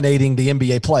dominating the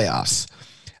NBA playoffs.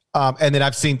 And then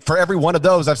I've seen, for every one of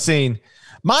those, I've seen,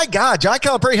 my God, John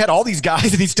Calipari had all these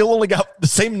guys and he still only got the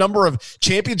same number of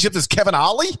championships as Kevin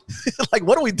Ollie? Like,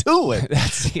 what are we doing?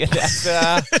 That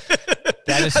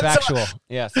is factual.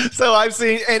 Yes. So I've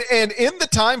seen, and in the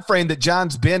time frame that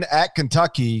John's been at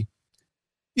Kentucky,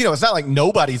 you know, it's not like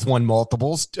nobody's won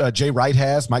multiples. Jay Wright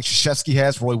has, Mike Krzyzewski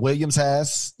has, Roy Williams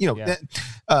has.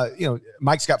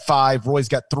 Mike's got 5, Roy's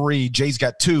got 3, Jay's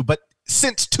got 2. But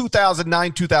since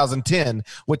 2009, 2010,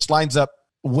 which lines up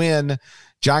when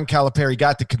John Calipari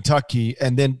got to Kentucky,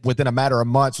 and then within a matter of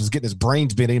months was getting his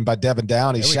brains beaten by Devin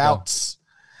Downey. Shouts.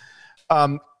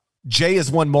 Jay has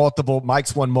won multiple,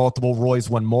 Mike's won multiple, Roy's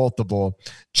won multiple.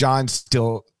 John's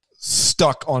still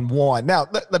stuck on one. Now,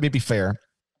 let me be fair.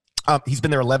 He's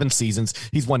been there 11 seasons.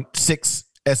 He's won 6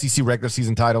 SEC regular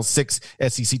season titles, 6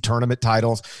 SEC tournament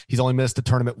titles. He's only missed the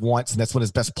tournament once, and that's when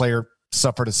his best player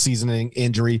suffered a seasoning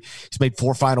injury. He's made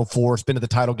 4 Final Fours, been to the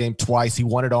title game twice. He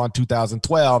won it all in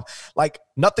 2012. Like,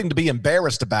 nothing to be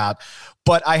embarrassed about.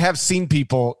 But I have seen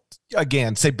people,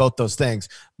 again, say both those things.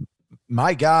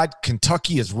 My God,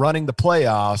 Kentucky is running the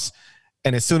playoffs.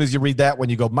 And as soon as you read that one,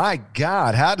 you go, my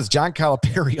God, how does John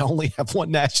Calipari only have 1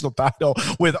 national title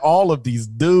with all of these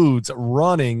dudes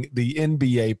running the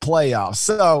NBA playoffs?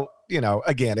 So, you know,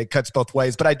 again, it cuts both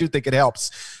ways, but I do think it helps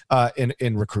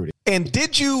in recruiting. And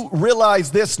did you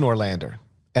realize this, Norlander?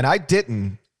 And I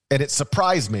didn't, and it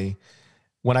surprised me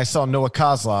when I saw Noah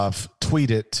Kozlov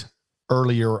tweet it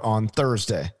earlier on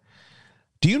Thursday.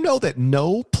 Do you know that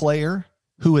no player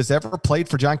who has ever played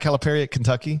for John Calipari at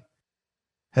Kentucky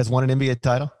has won an NBA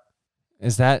title?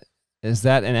 Is that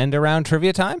an end around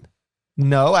trivia time?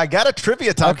 No, I got a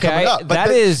trivia time coming up. But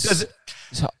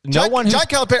John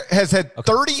Calipari has had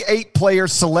 38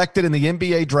 players selected in the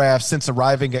NBA draft since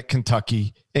arriving at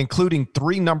Kentucky, including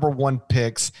 3 number 1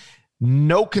 picks.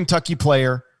 No Kentucky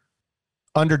player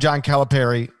under John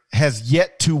Calipari has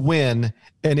yet to win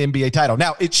an NBA title.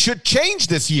 Now, it should change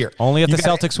this year. Only if the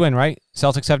Celtics win, right?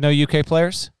 Celtics have no UK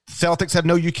players? Celtics have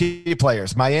no UK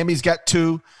players. Miami's got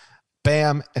 2,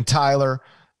 Bam and Tyler.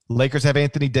 Lakers have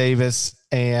Anthony Davis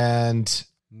and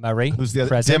Murray. Who's the other?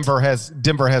 Present.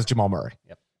 Denver has Jamal Murray.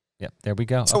 Yep. There we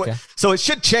go. So, okay. So it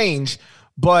should change,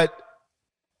 but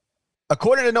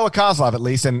according to Noah Kozlov, at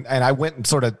least, and I went and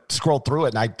sort of scrolled through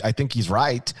it, and I think he's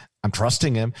right. I'm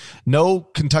trusting him. No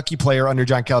Kentucky player under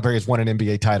John Calipari has won an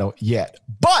NBA title yet.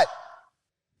 But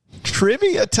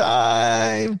trivia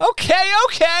time.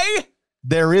 Okay.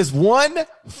 There is one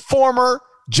former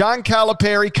John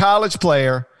Calipari college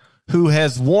player who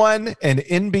has won an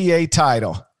NBA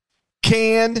title.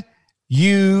 Can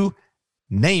you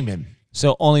name him?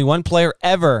 So only one player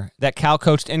ever that Cal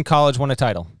coached in college won a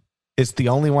title. It's the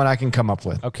only one I can come up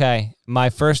with. Okay. My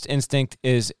first instinct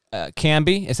is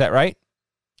Camby. Is that right?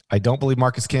 I don't believe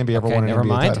Marcus Camby ever won an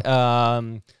NBA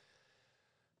title.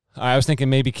 I was thinking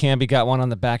maybe Camby got one on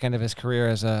the back end of his career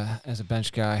as a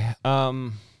bench guy.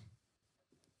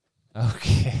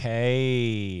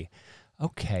 Okay.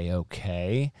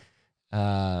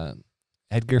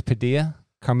 Edgar Padilla,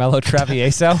 Carmelo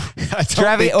Travieso.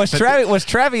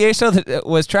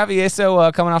 Was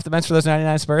Travieso coming off the bench for those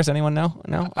 99 Spurs? Anyone know?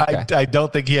 No. Okay. I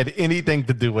don't think he had anything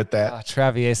to do with that.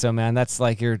 Travieso, man, that's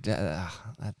like your.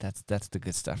 That's the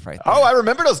good stuff right there. Oh, I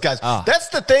remember those guys. Oh. That's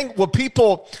the thing. Where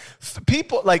people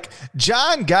like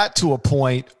John got to a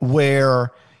point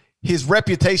where his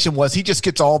reputation was he just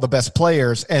gets all the best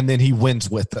players and then he wins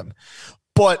with them.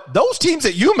 But those teams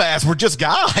at UMass were just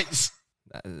guys.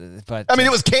 But I mean,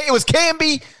 it was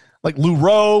Camby, like Lou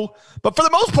Rowe, but for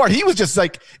the most part, he was just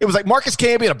like it was like Marcus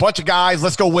Camby and a bunch of guys.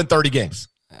 Let's go win 30 games.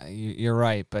 You're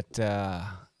right, but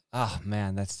oh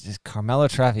man, that's just Carmelo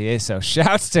Travieso.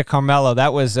 Shouts to Carmelo.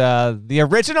 That was the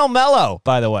original Melo,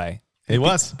 by the way. He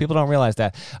was. People don't realize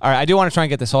that. All right, I do want to try and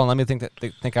get this whole. Let me think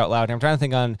out loud here. I'm trying to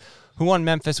think on who on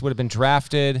Memphis would have been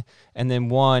drafted and then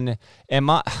won.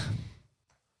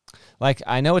 Like,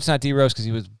 I know it's not D Rose because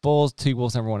he was Bulls.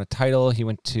 T-Wolves never won a title. He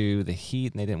went to the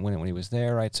Heat, and they didn't win it when he was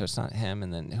there, right? So it's not him.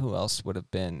 And then who else would have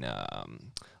been on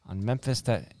Memphis?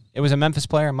 It was a Memphis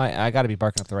player? I got to be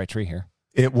barking up the right tree here.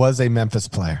 It was a Memphis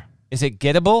player. Is it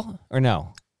gettable or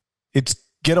no? It's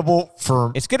gettable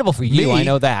for It's gettable for you. Me. I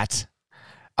know that.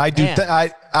 I do.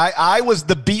 I was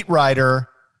the beat writer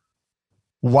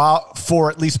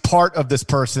for at least part of this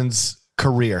person's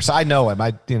career. So I know him. I'm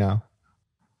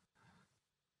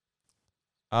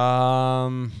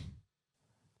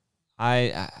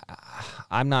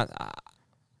not.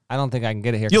 I don't think I can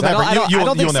get it here.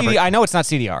 I know it's not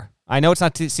CDR. I know it's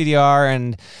not CDR,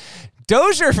 and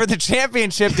Dozier for the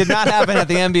championship did not happen at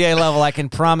the NBA level. I can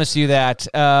promise you that.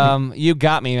 You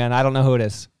got me, man. I don't know who it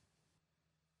is.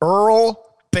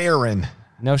 Earl Barron.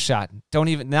 No shot.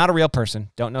 Not a real person.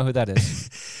 Don't know who that is.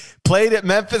 Played at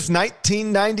Memphis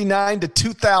 1999 to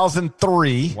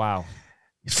 2003. Wow.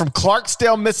 He's from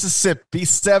Clarksdale, Mississippi,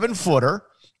 7-footer,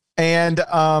 and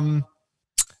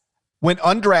went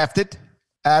undrafted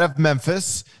out of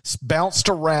Memphis, bounced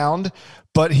around,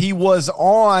 but he was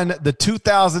on the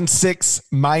 2006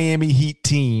 Miami Heat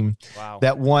team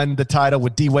that won the title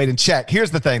with D. Wade and Shaq. Here's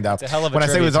the thing, though. It's a hell of a when I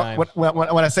say time.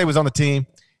 he was on the team,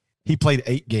 he played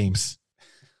 8 games.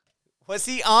 Was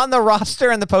he on the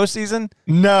roster in the postseason?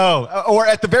 No, or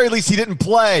at the very least, he didn't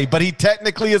play, but he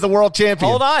technically is a world champion.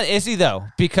 Hold on, is he though?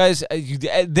 Because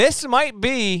this might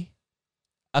be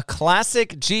a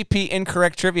classic GP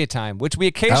incorrect trivia time, which we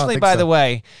occasionally, by the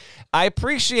way, I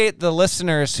appreciate the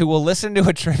listeners who will listen to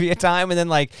a trivia time and then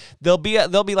like they'll be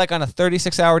like on a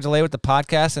 36-hour delay with the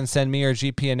podcast and send me or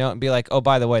GP a note and be like, oh,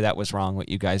 by the way, that was wrong what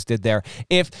you guys did there.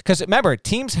 Because remember,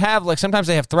 teams have sometimes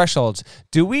they have thresholds.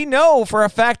 Do we know for a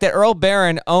fact that Earl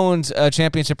Barron owns a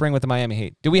championship ring with the Miami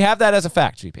Heat? Do we have that as a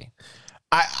fact, GP?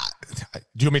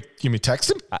 Do you want me to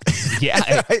text him?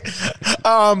 Yeah.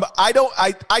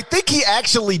 I think he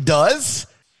actually does,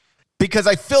 because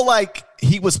I feel like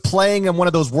he was playing in one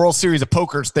of those World Series of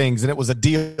Poker things, and it was a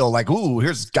deal like, ooh,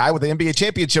 here's a guy with the NBA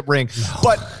championship ring. No.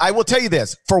 But I will tell you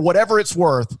this, for whatever it's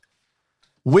worth,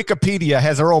 Wikipedia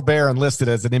has Earl Barron listed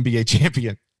as an NBA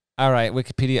champion. All right,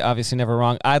 Wikipedia obviously never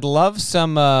wrong. I'd love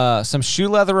some shoe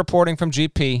leather reporting from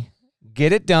GP.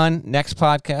 Get it done. Next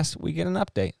podcast, we get an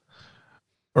update.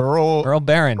 Earl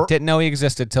Barron. Didn't know he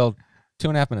existed till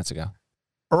 2.5 minutes ago.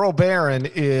 Earl Barron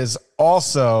is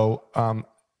also,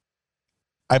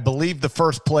 I believe, the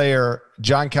first player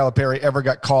John Calipari ever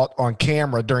got caught on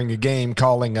camera during a game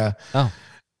calling an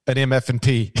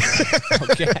MF&P.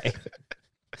 Okay.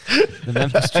 The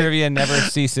Memphis trivia never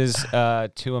ceases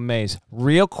to amaze.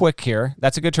 Real quick here.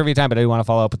 That's a good trivia time, but I do want to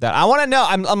follow up with that. I want to know.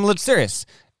 I'm a little serious.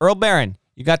 Earl Barron,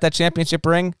 you got that championship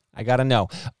ring? I got to know.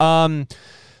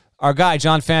 Our guy,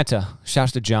 John Fanta,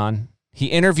 shouts to John. He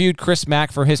interviewed Chris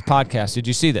Mack for his podcast. Did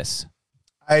you see this?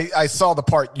 I saw the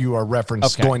part you are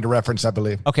going to reference, I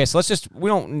believe. Okay, so we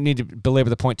don't need to belabor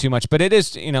the point too much, but it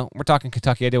is, we're talking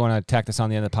Kentucky. I did want to tack this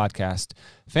on the end of the podcast.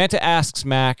 Fanta asks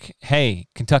Mack, hey,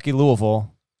 Kentucky,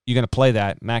 Louisville, you going to play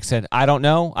that? Mack said, I don't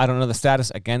know. I don't know the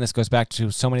status. Again, this goes back to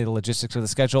so many of the logistics of the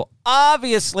schedule.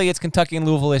 Obviously, it's Kentucky and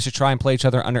Louisville. They should try and play each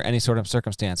other under any sort of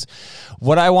circumstance.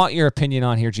 What I want your opinion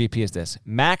on here, GP, is this.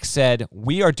 Mack said,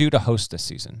 we are due to host this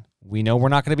season. We know we're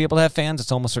not going to be able to have fans.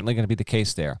 It's almost certainly going to be the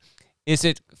case there. Is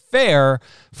it fair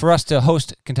for us to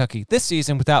host Kentucky this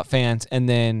season without fans, and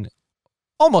then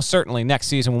almost certainly next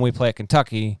season when we play at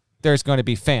Kentucky, there's going to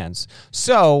be fans?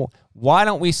 So why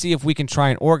don't we see if we can try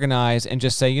and organize and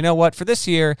just say, you know what, for this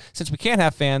year, since we can't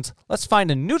have fans, let's find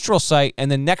a neutral site,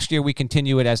 and then next year we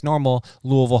continue it as normal.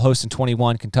 Louisville hosts in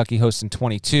 21, Kentucky hosts in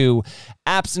 22.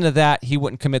 Absent of that, he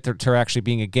wouldn't commit to actually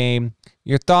being a game.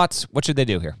 Your thoughts? What should they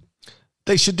do here?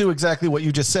 They should do exactly what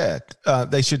you just said.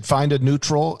 They should find a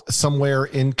neutral somewhere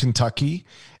in Kentucky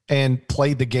and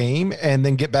play the game and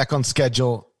then get back on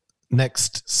schedule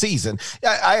next season.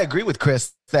 I agree with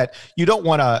Chris that you don't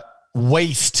want to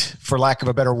waste, for lack of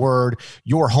a better word,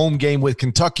 your home game with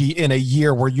Kentucky in a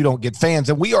year where you don't get fans.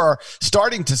 And we are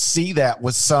starting to see that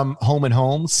with some home and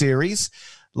home series.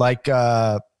 Like,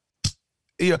 hey,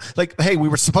 we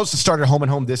were supposed to start at home and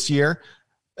home this year.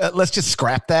 Let's just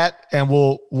scrap that, and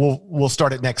we'll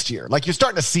start it next year. Like, you're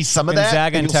starting to see some of that.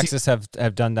 Gonzaga and Texas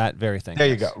have done that very thing. There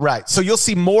you go. Right. So you'll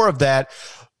see more of that.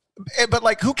 But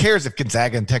like, who cares if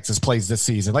Gonzaga and Texas plays this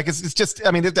season? Like, it's just,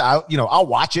 I mean, I'll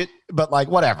watch it, but like,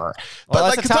 whatever. Well,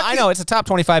 but like, I know it's a top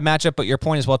 25 matchup, but your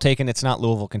point is well taken. It's not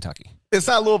Louisville, Kentucky. It's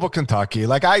not Louisville, Kentucky.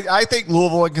 Like, I think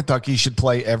Louisville and Kentucky should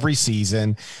play every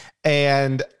season,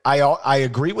 and I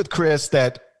agree with Chris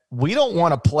that we don't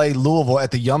want to play Louisville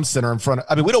at the Yum Center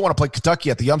we don't want to play Kentucky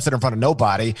at the Yum Center in front of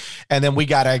nobody, and then we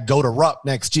got to go to Rupp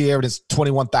next year and it's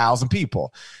 21,000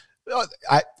 people.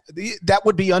 That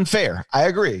would be unfair. I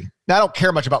agree. Now, I don't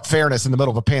care much about fairness in the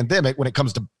middle of a pandemic when it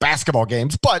comes to basketball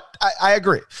games, but I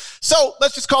agree. So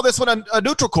let's just call this one a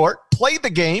neutral court. Play the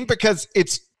game because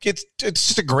it's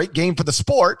just a great game for the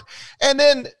sport. And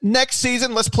then next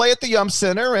season, let's play at the Yum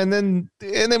Center, and then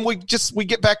we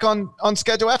get back on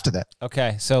schedule after that.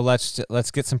 Okay, so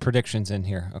let's get some predictions in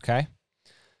here. Okay,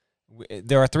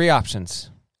 there are 3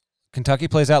 options. Kentucky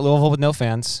plays at Louisville with no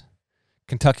fans,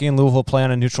 Kentucky and Louisville play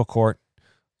on a neutral court,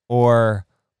 or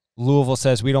Louisville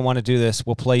says, we don't want to do this,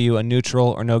 we'll play you a neutral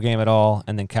or no game at all,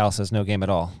 and then Cal says no game at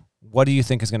all. What do you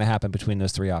think is going to happen between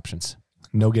those three options?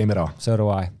 No game at all. So do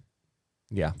I.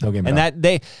 Yeah. No game at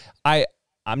all.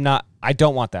 And I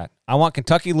don't want that. I want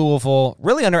Kentucky, Louisville,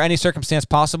 really under any circumstance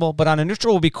possible, but on a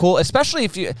neutral will be cool, especially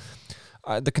if you...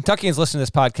 the Kentuckians listen to this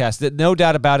podcast, that no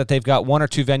doubt about it, they've got one or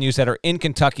two venues that are in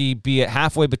Kentucky, be it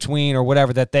halfway between or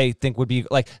whatever, that they think would be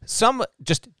like some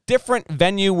just different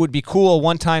venue would be cool, a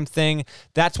one-time thing.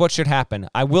 That's what should happen.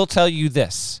 I will tell you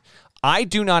this. I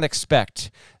do not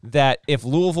expect that if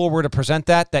Louisville were to present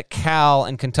that Cal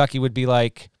and Kentucky would be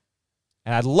like,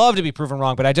 and I'd love to be proven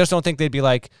wrong, but I just don't think they'd be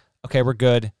like, okay, we're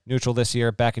good, neutral this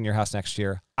year, back in your house next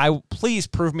year. Please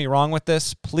prove me wrong with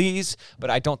this, please, but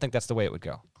I don't think that's the way it would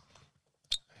go.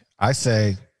 I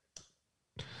say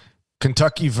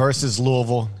Kentucky versus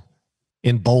Louisville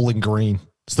in Bowling Green.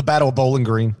 It's the Battle of Bowling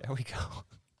Green. There we go.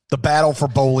 The battle for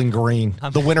Bowling Green.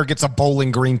 The winner gets a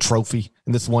Bowling Green trophy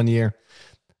in this 1 year.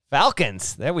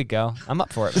 Falcons. There we go. I'm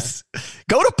up for it, man.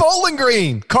 Go to Bowling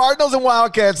Green. Cardinals and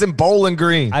Wildcats in Bowling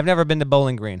Green. I've never been to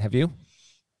Bowling Green. Have you?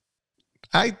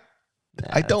 I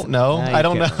don't know. I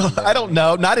don't know. I don't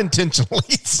know. Not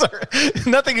intentionally, sir.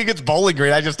 Nothing against Bowling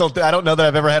Green. I just don't. I don't know that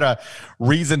I've ever had a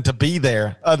reason to be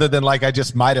there, other than like I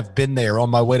just might have been there on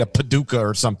my way to Paducah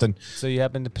or something. So you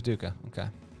have been to Paducah. Okay.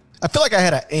 I feel like I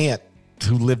had an aunt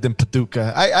who lived in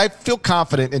Paducah. I feel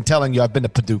confident in telling you I've been to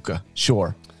Paducah.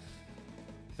 Sure.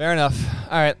 Fair enough.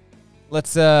 All right.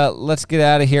 Let's get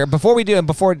out of here. Before we do, and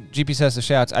before GP says the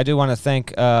shouts, I do want to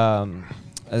thank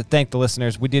the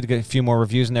listeners. We did get a few more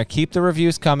reviews in there. Keep the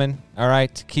reviews coming, all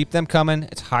right? Keep them coming.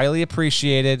 It's highly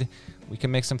appreciated. We can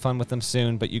make some fun with them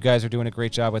soon, but you guys are doing a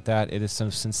great job with that. It is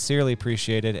so sincerely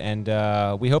appreciated,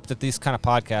 and we hope that these kind of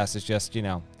podcasts is just,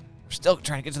 we're still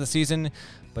trying to get to the season,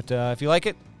 but if you like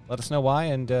it, let us know why,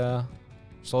 and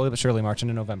slowly but surely march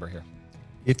into November here.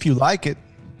 If you like it,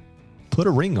 put a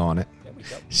ring on it. There we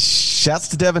go. Shouts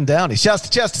to Devin Downey. Shouts to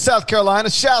Chester, South Carolina.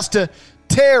 Shouts to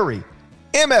Terry,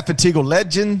 MF and Teagle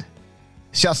legend.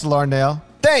 Shouts to Larnell.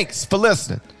 Thanks for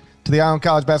listening to the Eye on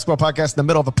College Basketball Podcast in the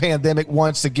middle of a pandemic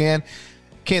once again.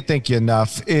 Can't thank you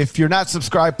enough. If you're not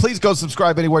subscribed, please go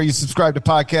subscribe anywhere you subscribe to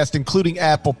podcasts, including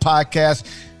Apple Podcasts.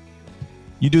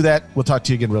 You do that, we'll talk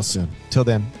to you again real soon. Till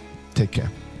then, take care.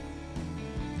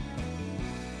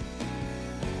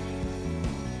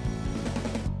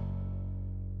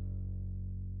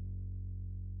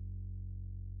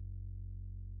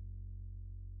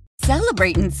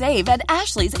 Celebrate and save at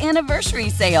Ashley's Anniversary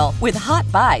Sale. With Hot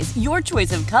Buys, your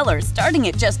choice of colors starting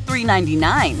at just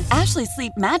 $3.99. Ashley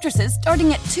Sleep mattresses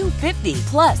starting at $2.50.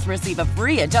 Plus, receive a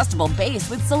free adjustable base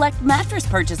with select mattress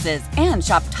purchases. And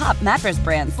shop top mattress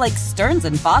brands like Stearns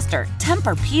 & Foster,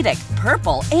 Tempur-Pedic,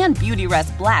 Purple, and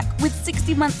Beautyrest Black with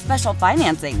 60-month special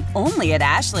financing. Only at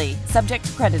Ashley. Subject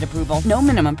to credit approval. No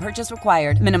minimum purchase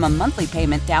required. Minimum monthly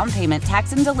payment, down payment,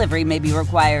 tax, and delivery may be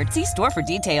required. See store for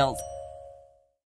details.